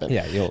not happen.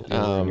 Yeah, you'll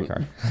ruin your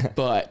car.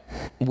 But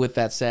with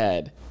that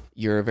said,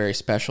 you're a very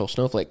special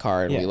snowflake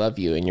car, and we love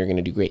you, and you're going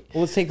to do great.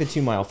 Well, let's take the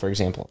 2 mile, for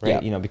example,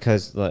 right? Yeah.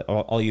 Because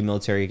all you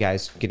military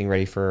guys getting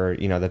ready for,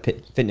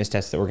 the fitness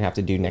test that we're going to have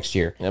to do next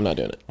year. I'm not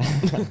doing it.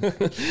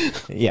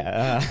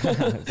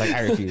 It's like,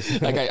 I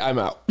refuse. Like, I'm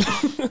out.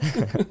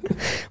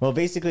 Well,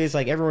 basically, it's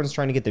like everyone's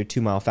trying to get their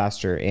 2 mile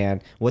faster,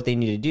 and what they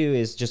need to do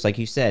is, just like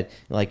you said,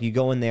 like you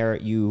go in there,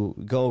 you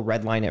go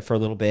redline it for a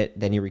little bit,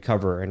 then you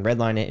recover, and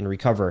redline it and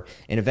recover,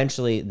 and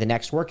eventually the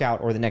next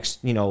workout or the next,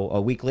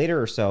 a week later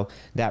or so,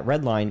 that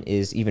red line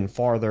is even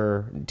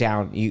farther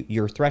down.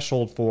 Your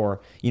threshold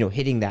for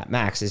hitting that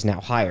max is now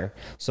higher.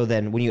 So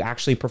then when you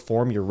actually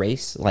perform your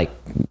race, like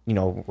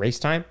race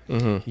time,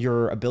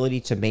 your ability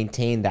to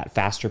maintain that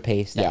faster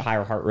pace, that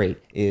higher heart rate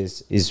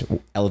is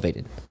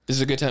elevated. This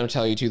is a good time to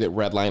tell you too that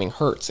redlining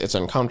hurts. It's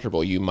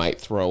uncomfortable. You might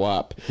throw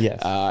up.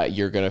 Yes.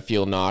 You're gonna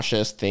feel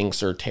nauseous.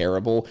 Things are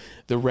terrible.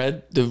 The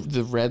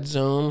red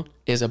zone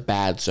is a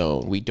bad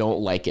zone. We don't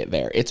like it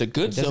there. It's a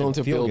good zone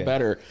to build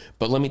better,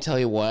 but let me tell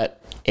you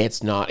what,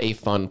 it's not a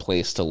fun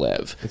place to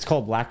live. It's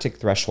called lactic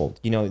threshold.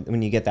 You know,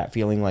 when you get that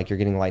feeling like you're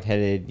getting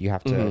lightheaded, you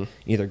have to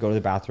either go to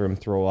the bathroom,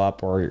 throw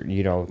up, or,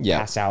 you know,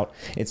 pass out.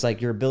 It's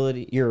like you're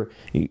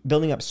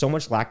building up so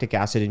much lactic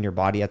acid in your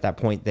body at that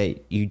point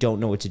that you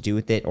don't know what to do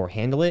with it or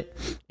handle it.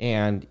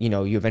 And, you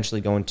know, you eventually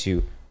go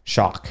into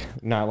shock,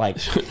 not like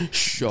death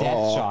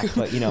shock,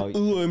 but, you know,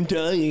 ooh, I'm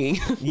dying.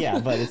 Yeah,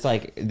 but it's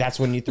like that's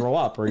when you throw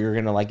up or you're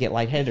gonna like get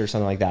lightheaded or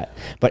something like that.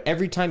 But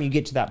every time you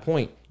get to that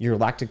point, your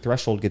lactic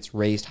threshold gets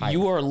raised higher.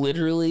 You are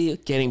literally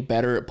getting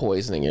better at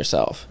poisoning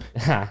yourself.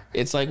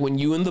 It's like when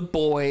you and the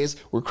boys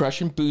were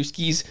crushing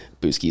brewskis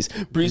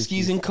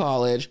in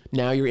college.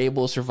 Now you're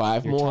able to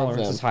survive Your more of them.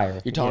 tolerance is higher.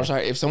 Your tolerance is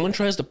higher. If someone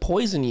tries to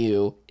poison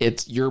you,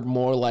 you're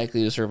more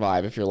likely to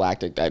survive if you're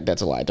lactic.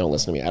 That's a lie. Don't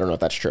listen to me. I don't know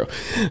if that's true,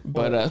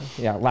 but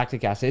yeah,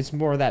 lactic acid. It's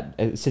more of that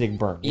acidic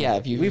burn. Yeah,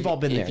 we've all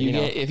been there.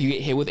 If you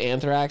get hit with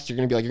anthrax, you're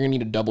gonna be like, you're gonna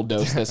need a double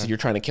dose this. You're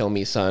trying to kill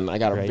me, son. I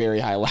got a very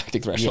high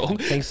lactic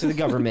threshold. Yeah, thanks to the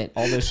government,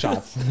 all those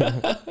shots.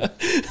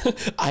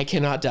 I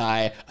cannot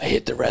die. I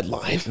hit the red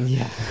line.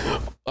 Yeah.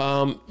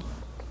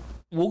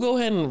 We'll go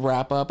ahead and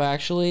wrap up,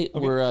 actually. Okay.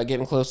 We're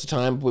getting close to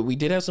time, but we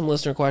did have some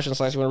listener questions.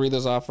 Slice, you want to read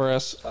those off for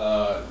us?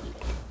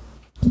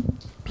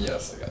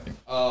 Yes, I got you.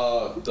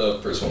 The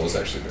first one was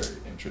actually very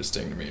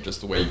interesting to me,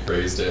 just the way you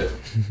phrased it.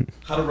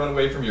 How to run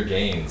away from your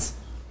gains.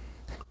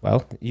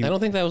 Well, I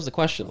don't think that was the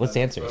question. Let's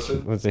answer.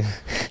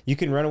 You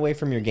can run away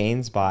from your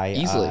gains by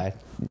easily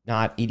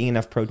not eating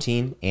enough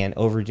protein and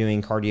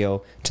overdoing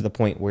cardio to the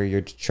point where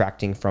you're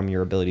detracting from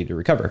your ability to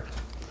recover.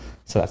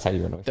 So that's how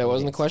you run away. That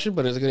wasn't the question,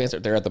 but it's a good answer.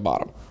 They're at the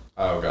bottom.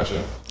 Oh,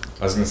 gotcha.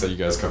 I was going to say you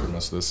guys covered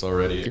most of this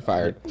already. You're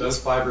fired. Does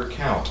fiber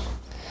count?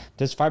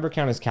 Does fiber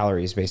count as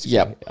calories, basically?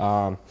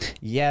 Yep.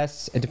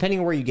 Yes, depending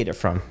on where you get it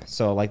from.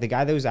 So, like, the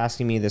guy that was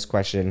asking me this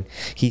question,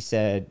 he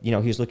said, you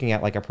know, he was looking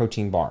at, like, a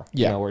protein bar,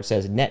 you know, where it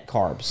says net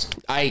carbs.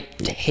 I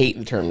hate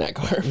the term net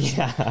carbs.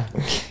 Yeah.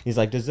 He's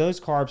like, does those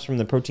carbs from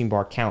the protein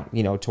bar count,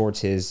 you know,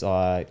 towards his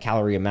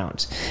calorie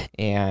amount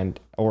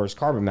or his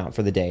carb amount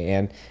for the day?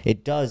 And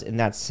it does in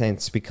that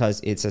sense because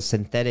it's a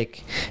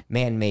synthetic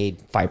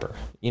man-made fiber.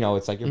 You know,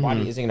 it's like your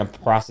body isn't going to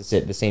process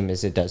it the same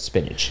as it does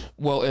spinach.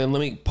 Well, and let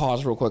me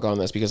pause real quick on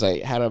this because I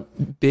had a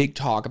big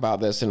talk about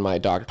this and my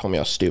doctor told me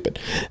I was stupid.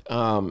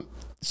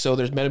 So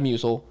there's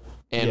Metamucil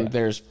and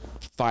there's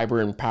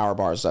fiber and power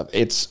bar stuff.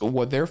 It's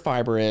what their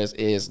fiber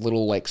is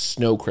little like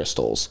snow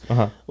crystals.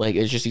 Like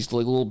it's just these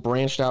little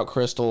branched out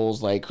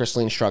crystals, like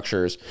crystalline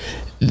structures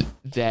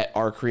that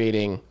are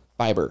creating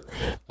fiber.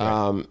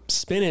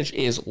 Spinach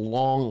is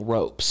long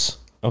ropes.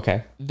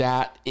 Okay.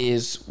 That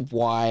is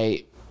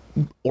why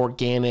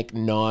organic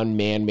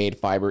non-man-made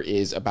fiber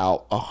is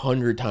about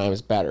 100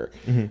 times better,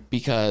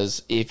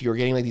 because if you're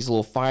getting like these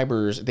little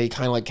fibers, they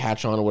kind of like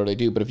catch on to what they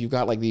do. But if you've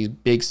got like these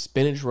big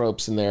spinach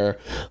ropes in there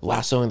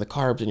lassoing the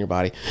carbs in your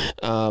body,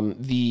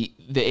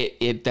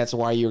 that's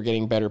why you're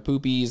getting better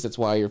poopies. That's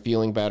why you're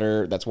feeling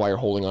better. That's why you're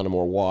holding on to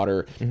more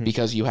water,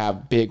 because you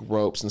have big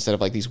ropes instead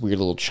of like these weird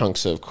little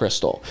chunks of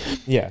crystal.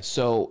 Yeah.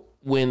 So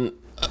when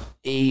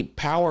a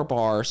power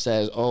bar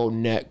says, oh,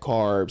 net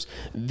carbs,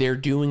 they're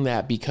doing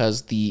that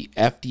because the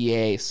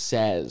FDA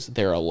says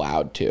they're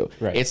allowed to.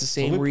 Right. It's the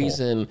same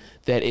reason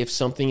that if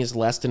something is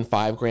less than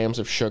 5 grams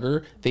of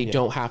sugar, they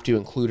don't have to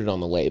include it on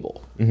the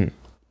label.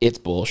 It's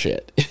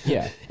bullshit.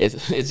 Yeah.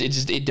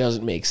 it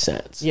doesn't make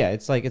sense. Yeah,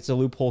 it's like it's a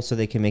loophole so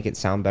they can make it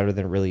sound better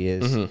than it really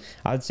is.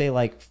 I would say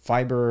like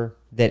fiber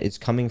that is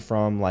coming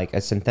from like a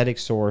synthetic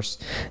source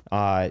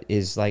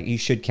is like you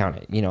should count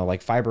it. You know,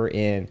 like fiber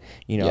in,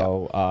 you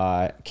know,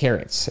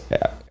 carrots.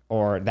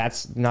 Or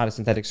that's not a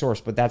synthetic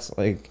source, but that's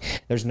like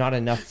there's not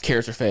enough.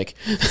 Carrots are fake.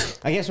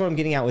 I guess what I'm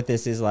getting at with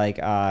this is like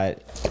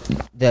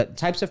the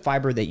types of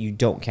fiber that you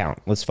don't count.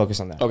 Let's focus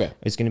on that. Okay.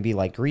 It's going to be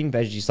like green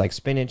veggies like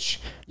spinach,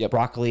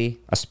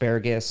 broccoli,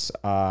 asparagus,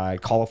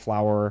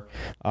 cauliflower,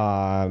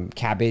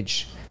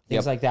 cabbage.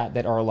 Things like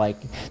that are like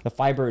the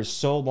fiber is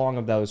so long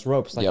of those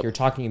ropes like you're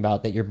talking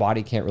about that your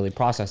body can't really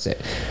process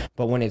it.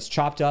 But when it's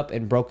chopped up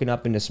and broken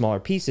up into smaller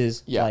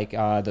pieces, like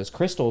those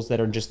crystals that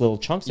are just little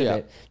chunks of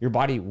it, your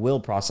body will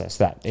process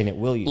that and it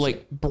will use like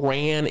it.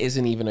 Bran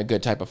isn't even a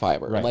good type of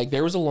fiber. Right. Like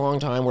there was a long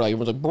time where like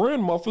everyone's like,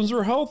 bran muffins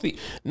are healthy.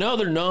 No,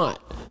 they're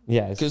not.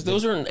 Yeah. Because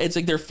those are, it's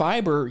like they're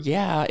fiber,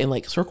 in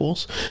like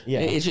circles. Yeah.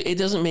 It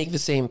doesn't make the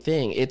same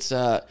thing. It's,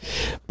 but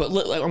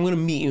like, I'm going to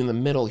meet you in the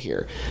middle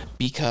here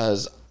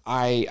because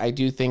I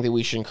do think that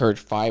we should encourage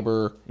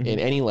fiber in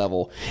any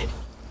level.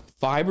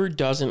 Fiber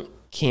doesn't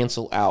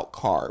cancel out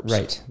carbs.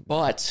 Right.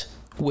 But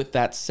with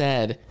that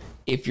said,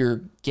 if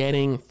you're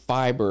getting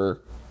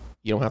fiber,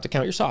 you don't have to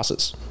count your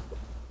sauces.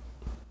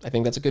 I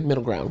think that's a good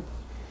middle ground.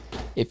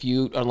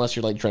 Unless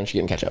you're like drenched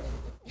in ketchup.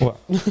 Well,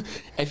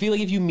 I feel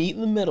like if you meet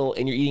in the middle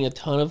and you're eating a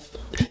ton of,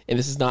 and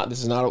Wes is not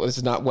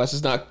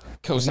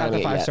co-signing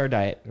the 5-star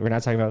diet. We're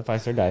not talking about the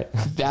 5-star diet.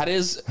 That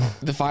is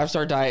the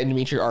 5-star diet and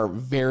Dimitri are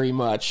very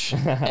much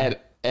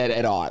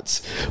at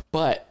odds.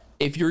 But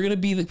if you're gonna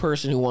be the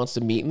person who wants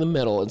to meet in the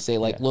middle and say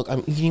like, look,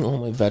 I'm eating all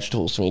my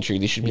vegetables to make sure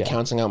these should be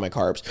counting out my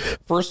carbs.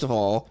 First of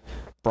all,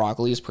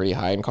 broccoli is pretty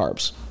high in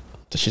carbs.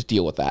 Let's just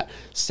deal with that.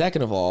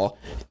 Second of all,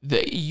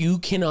 you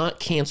cannot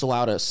cancel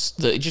out just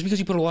because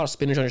you put a lot of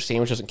spinach on your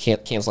sandwich doesn't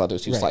cancel out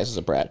those two slices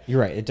of bread.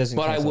 You're right. It doesn't.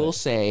 But I will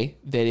say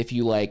that if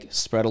you like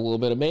spread a little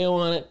bit of mayo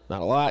on it,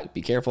 not a lot,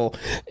 be careful,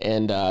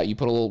 and you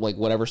put a little like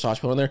whatever sauce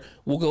you put on there,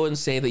 we'll go ahead and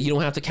say that you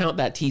don't have to count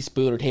that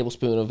teaspoon or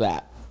tablespoon of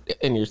that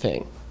in your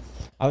thing.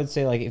 I would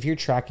say like if you're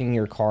tracking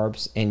your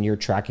carbs and you're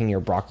tracking your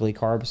broccoli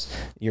carbs,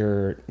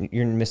 you're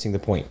missing the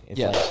point. It's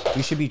like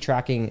you should be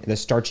tracking the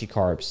starchy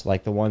carbs,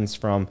 like the ones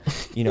from,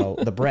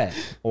 the bread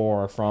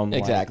or from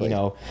exactly.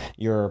 like,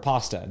 your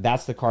pasta.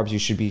 That's the carbs you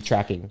should be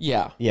tracking.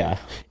 Yeah. Yeah.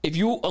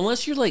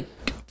 Unless you're like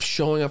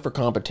showing up for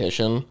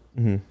competition,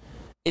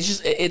 it's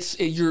just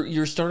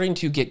you're starting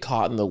to get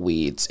caught in the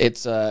weeds.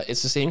 It's the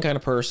same kind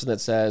of person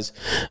that says,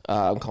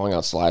 I'm calling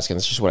out Sly Skin.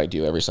 It's just what I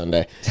do every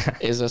Sunday.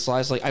 Is a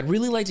Sly's like, I'd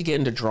really like to get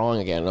into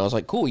drawing again. And I was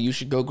like, cool. You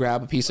should go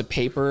grab a piece of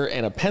paper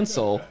and a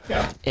pencil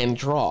and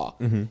draw.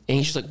 And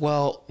he's just like,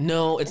 well,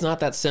 no, it's not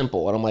that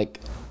simple. And I'm like,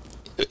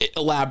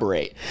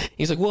 elaborate.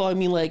 He's like, well, I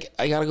mean, like,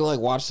 I gotta go like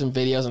watch some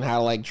videos on how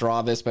to like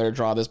draw this better.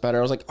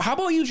 I was like, how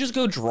about you just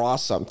go draw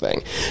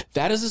something?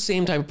 That is the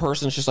same type of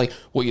person. It's just like,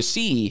 well, you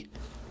see,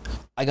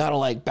 I gotta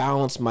like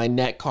balance my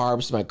net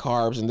carbs, my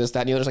carbs, and this,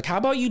 that, and the other. It's like, how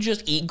about you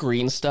just eat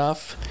green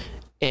stuff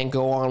and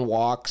go on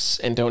walks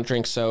and don't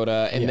drink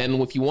soda? And then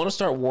if you want to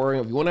start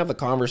worrying, if you want to have the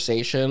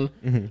conversation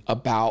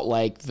about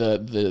like the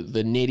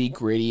nitty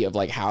gritty of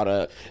like how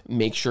to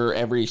make sure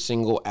every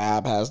single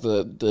ab has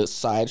the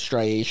side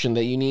striation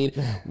that you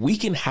need, we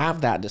can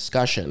have that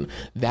discussion.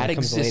 That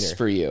exists later.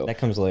 for you. That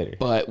comes later.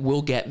 But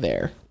we'll get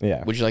there.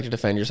 Yeah. Would you like to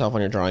defend yourself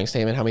on your drawing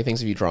statement? How many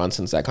things have you drawn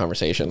since that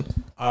conversation?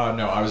 No,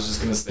 I was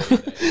just gonna say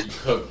that if you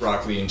cook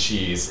broccoli and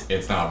cheese,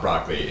 it's not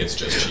broccoli, it's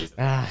just cheese.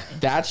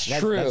 That's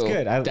true. That's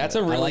good. That's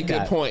a really like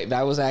good that. point.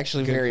 That was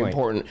actually very point.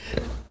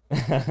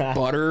 important.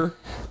 Butter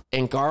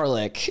and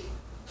garlic.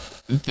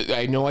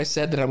 I know I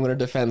said that I'm going to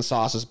defend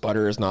sauces.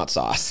 Butter is not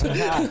sauce.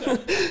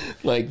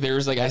 Like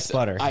there's like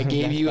butter. I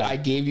gave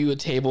you a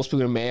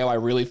tablespoon of mayo. I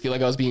really feel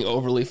like I was being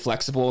overly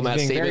flexible in that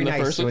Being statement. very in the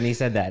nice first one. when he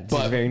said that.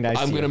 But very nice.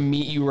 I'm going to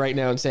meet you right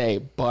now and say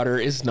butter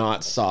is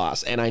not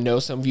sauce. And I know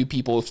some of you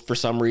people, for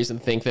some reason,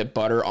 think that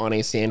butter on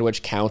a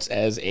sandwich counts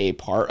as a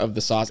part of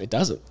the sauce. It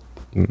doesn't.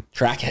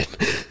 Track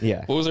it.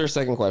 Yeah. What was our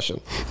second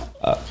question?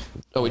 Wait,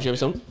 do you have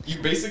some?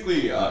 You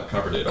basically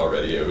covered it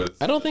already. It was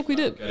I don't think we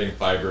did. getting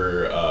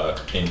fiber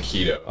in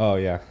keto. Oh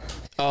yeah.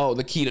 Oh,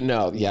 the keto.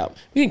 No, yeah,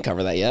 we didn't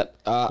cover that yet.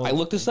 I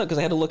looked this up because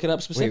I had to look it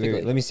up specifically.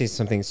 Wait, let me say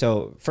something.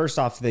 So first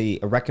off, the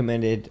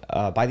recommended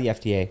by the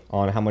FDA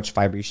on how much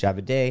fiber you should have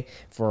a day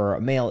for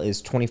a male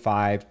is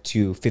 25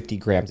 to 50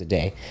 grams a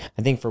day.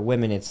 I think for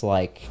women it's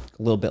like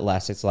a little bit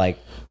less. It's like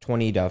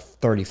 20 to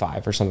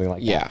 35 or something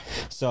like Yeah. that.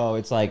 So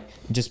it's like,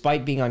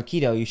 despite being on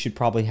keto, you should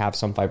probably have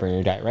some fiber in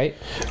your diet, right?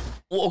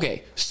 Well,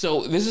 okay,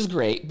 so this is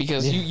great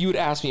because you would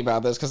ask me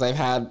about this because I've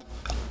had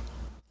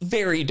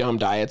very dumb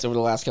diets over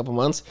the last couple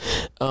months,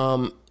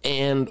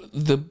 and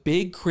the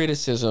big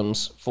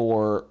criticisms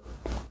for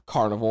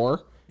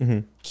carnivore,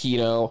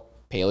 keto,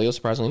 paleo,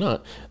 surprisingly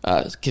not,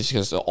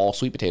 because all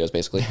sweet potatoes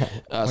basically. So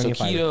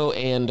keto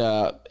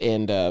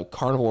and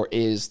carnivore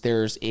is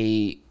there's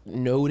a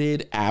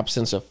noted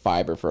absence of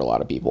fiber for a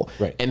lot of people.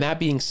 Right. And that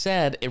being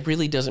said, it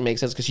really doesn't make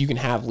sense because you can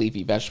have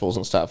leafy vegetables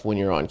and stuff when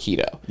you're on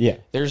keto. Yeah.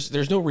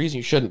 There's no reason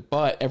you shouldn't,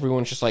 but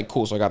everyone's just like,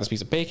 cool, so I got this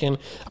piece of bacon,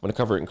 I'm going to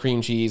cover it in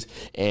cream cheese,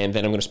 and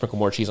then I'm going to sprinkle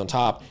more cheese on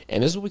top,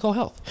 and this is what we call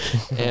health.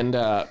 And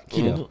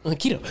keto.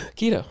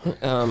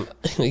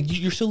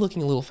 You're still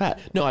looking a little fat.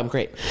 No, I'm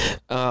great.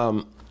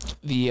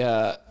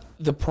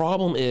 The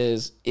problem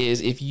is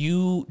if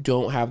you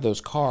don't have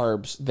those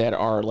carbs that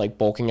are like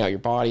bulking out your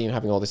body and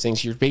having all these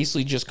things, you're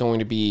basically just going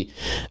to be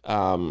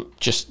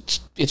it's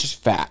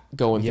just fat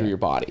going through your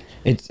body.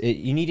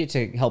 You need it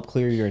to help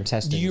clear your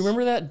intestines. Do you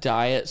remember that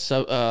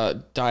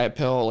diet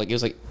pill? Like it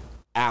was like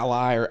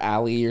Ally or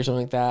Ali or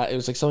something like that. It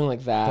was like something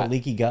like that. The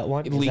leaky gut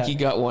one? Leaky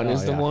gut one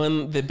is the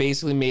one that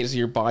basically made it so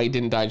your body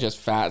didn't digest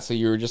fat, so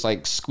you were just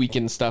like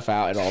squeaking stuff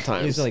out at all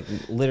times. It was like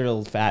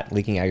literal fat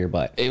leaking out your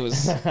butt. It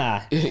was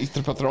you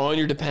throw on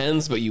your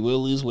Depends, but you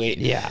will lose weight.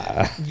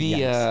 Yeah.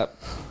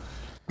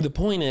 The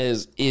point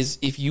is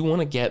if you want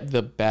to get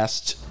the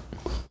best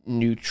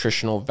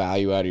nutritional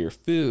value out of your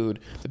food,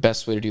 the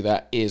best way to do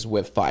that is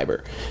with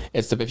fiber.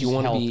 It's if you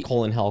want to be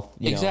colon health,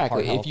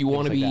 exactly. Heart health, if you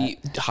want to be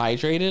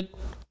hydrated,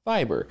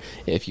 fiber.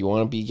 If you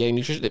want to be getting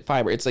nutrition,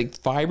 fiber. It's like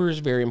fiber is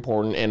very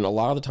important, and a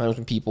lot of the times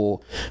when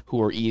people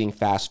who are eating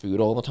fast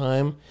food all the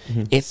time,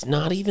 it's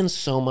not even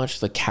so much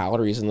the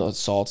calories and the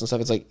salts and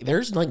stuff. It's like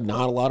there's like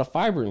not a lot of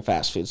fiber in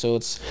fast food, so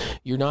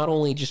you're not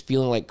only just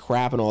feeling like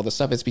crap and all this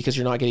stuff. It's because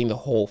you're not getting the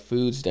whole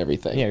foods and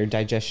everything. Yeah, your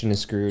digestion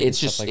is screwed. It's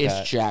just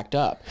it's jacked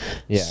up.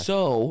 Yeah.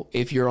 So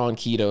if you're on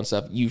keto and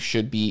stuff, you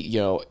should be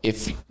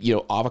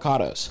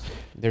avocados.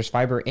 There's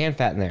fiber and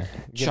fat in there.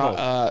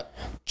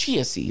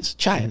 Chia seeds,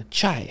 chia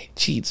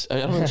seeds. I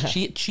don't know,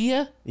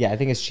 chia. Yeah, I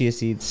think it's chia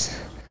seeds.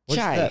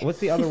 Chai. What's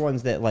the other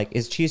ones that like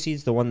is chia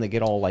seeds the one that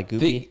get all like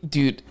goopy?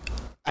 Dude,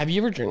 have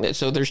you ever drank it?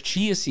 So there's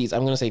chia seeds.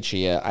 I'm gonna say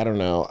chia. I don't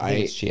know. I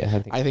think it's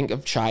chia. I think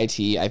of chai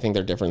tea. I think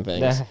they're different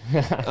things.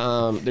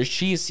 There's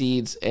chia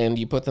seeds, and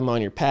you put them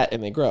on your pet,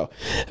 and they grow.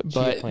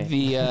 But plant.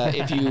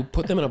 if you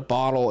put them in a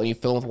bottle and you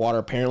fill them with water,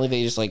 apparently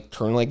they just like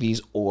turn like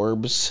these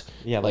orbs.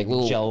 Yeah, like like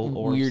little gel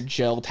orbs. weird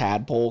gel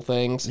tadpole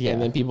things. Yeah.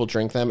 And then people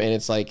drink them, and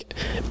it's like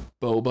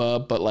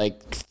boba, but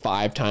like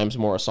 5 times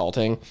more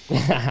assaulting.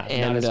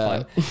 And as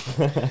fun.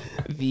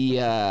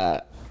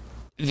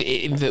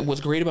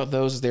 what's great about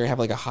those is they have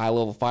like a high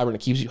level of fiber and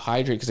it keeps you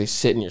hydrated because they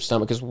sit in your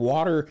stomach, because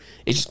water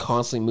is just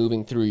constantly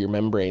moving through your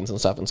membranes and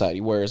stuff inside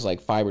you, whereas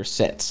like fiber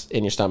sits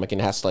in your stomach and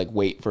has to like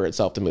wait for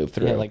itself to move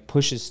through. Yeah, it like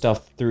pushes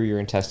stuff through your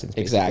intestines.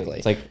 Basically. Exactly.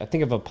 It's like I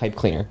think of a pipe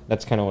cleaner.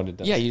 That's kind of what it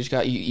does. Yeah, you just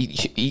got you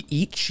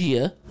eat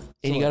chia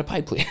and you got a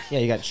pipe cleaner. Yeah,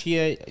 you got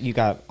chia, you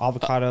got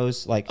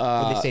avocados, like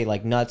what they say,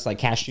 like nuts, like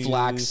cashews,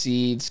 Flax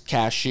seeds,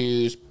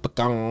 cashews,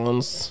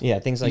 pecans. Yeah,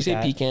 things like you say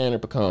that. pecan or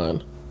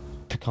pecan?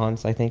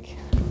 Pecans, I think.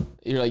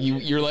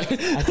 You're like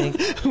I think.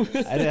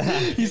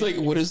 He's like,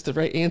 what is the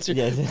right answer?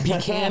 Yes.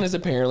 Pecan is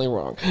apparently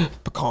wrong.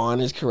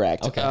 Pecan is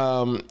correct. Okay.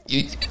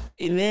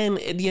 And then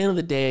at the end of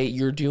the day,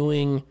 you're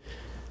doing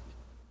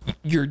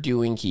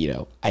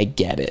keto. I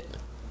get it.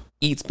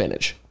 Eat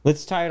spinach.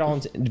 Let's tie it all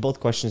into both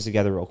questions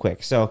together real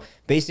quick. So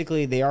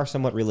basically, they are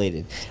somewhat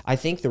related. I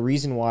think the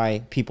reason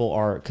why people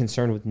are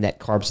concerned with net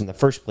carbs in the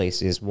first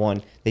place is,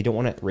 one, they don't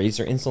want to raise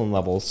their insulin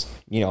levels,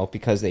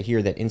 because they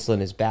hear that insulin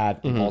is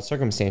bad in all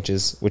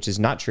circumstances, which is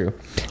not true.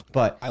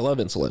 But I love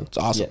insulin. It's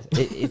awesome.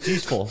 yeah, it's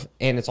useful,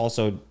 and it's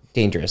also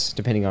dangerous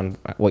depending on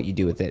what you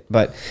do with it.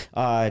 But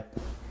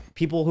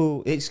people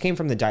who it came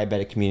from the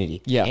diabetic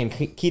community, Yeah. and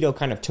keto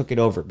kind of took it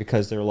over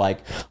because they're like,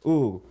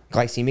 ooh,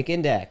 glycemic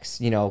index,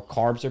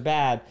 carbs are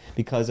bad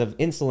because of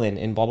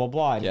insulin and blah blah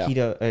blah. And Yeah.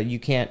 keto, you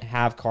can't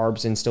have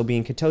carbs and still be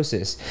in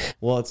ketosis.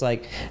 Well, it's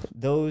like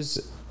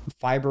those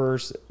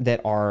fibers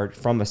that are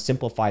from a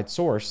simplified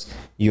source,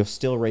 you'll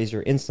still raise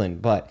your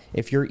insulin. But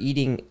if you're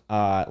eating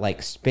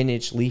like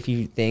spinach,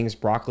 leafy things,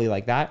 broccoli,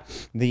 like that,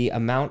 the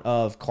amount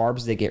of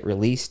carbs that get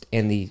released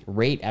and the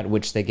rate at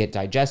which they get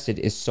digested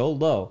is so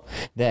low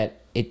that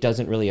it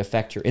doesn't really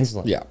affect your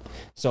insulin. Yeah.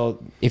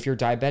 So if you're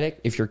diabetic,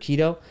 if you're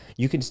keto,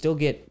 you can still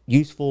get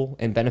useful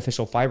and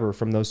beneficial fiber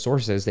from those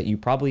sources that you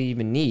probably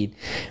even need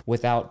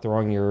without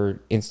throwing your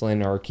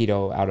insulin or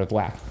keto out of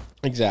whack.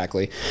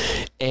 Exactly.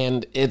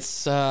 And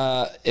it's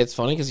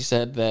funny because you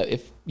said that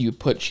if you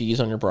put cheese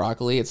on your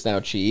broccoli, it's now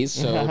cheese.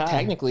 So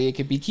technically it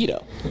could be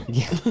keto.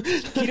 Yeah.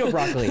 Keto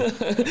broccoli.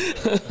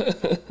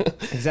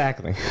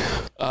 Exactly.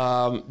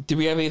 Do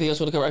we have anything else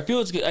we want to cover? I feel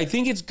it's good. I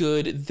think it's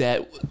good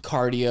that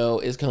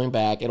cardio is coming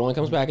back. It only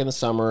comes back in the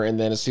summer, and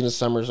then as soon as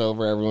summer's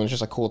over, everyone's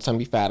just like, cool, it's time to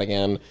be fat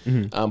again.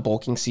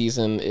 Bulking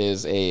season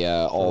is a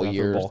all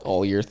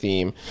year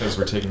theme. Because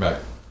we're taking back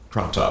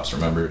crop tops,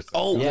 remember?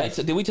 Oh, Yes.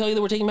 did we tell you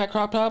that we're taking back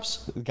crop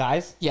tops?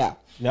 Guys? Yeah.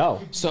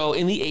 No. So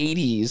in the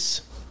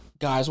 80s,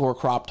 guys wore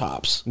crop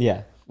tops.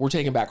 Yeah. We're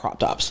taking back crop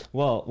tops.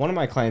 Well, one of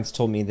my clients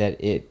told me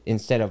that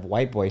instead of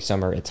white boy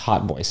summer, it's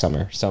hot boy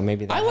summer. So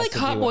maybe that I has like to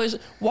hot do with- boys.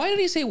 Why did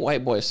he say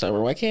white boy summer?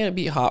 Why can't it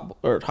be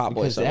hot boy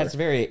because summer? that's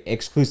very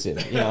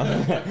exclusive,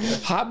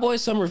 Hot boy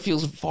summer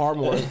feels far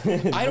more.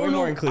 I don't know.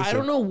 more inclusive. I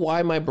don't know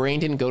why my brain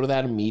didn't go to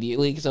that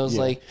immediately, because I was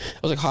like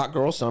hot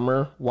girl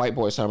summer, white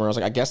boy summer. I was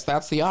like, I guess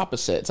that's the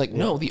opposite. It's like,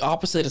 no, the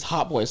opposite is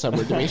hot boy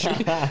summer.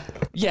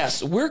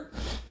 Yes,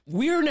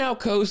 we are now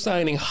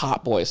co-signing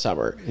hot boy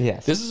summer.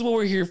 Yes. This is what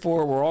we're here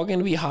for. We're all going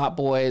to be hot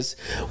boys.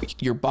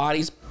 Your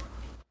body's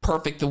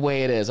perfect the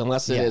way it is,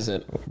 unless it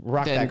isn't.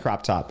 Rock Then that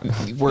crop top.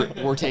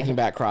 we're taking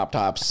back crop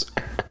tops.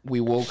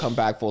 We will come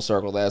back full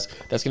circle to this.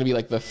 That's going to be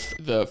like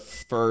the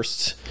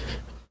first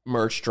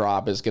merch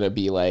drop is going to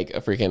be like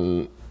a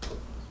freaking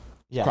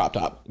Yeah. crop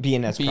top.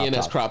 BNS crop BNS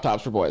top. crop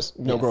tops for boys.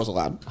 No girls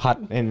allowed. Hot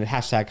and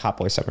hashtag hot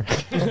boy summer.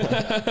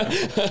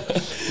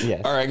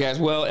 Yes. All right, guys.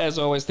 Well, as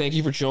always, thank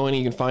you for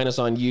joining. You can find us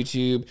on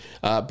YouTube,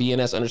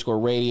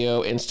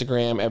 BNS_radio,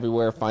 Instagram,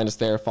 everywhere. Find us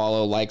there.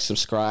 Follow, like,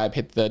 subscribe,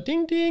 hit the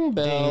ding ding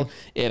bell.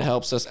 It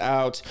helps us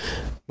out.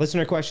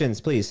 Listener questions,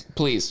 please.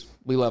 Please,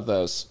 we love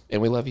those,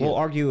 and we love you. We'll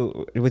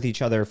argue with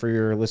each other for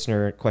your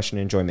listener question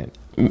enjoyment.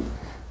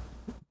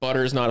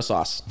 Butter is not a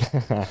sauce.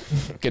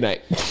 Good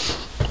night.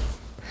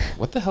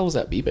 What the hell was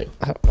that beeping?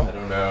 I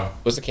don't know.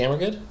 Was the camera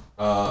good?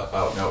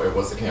 Oh, no, it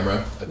was the camera.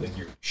 I think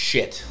you...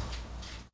 Shit.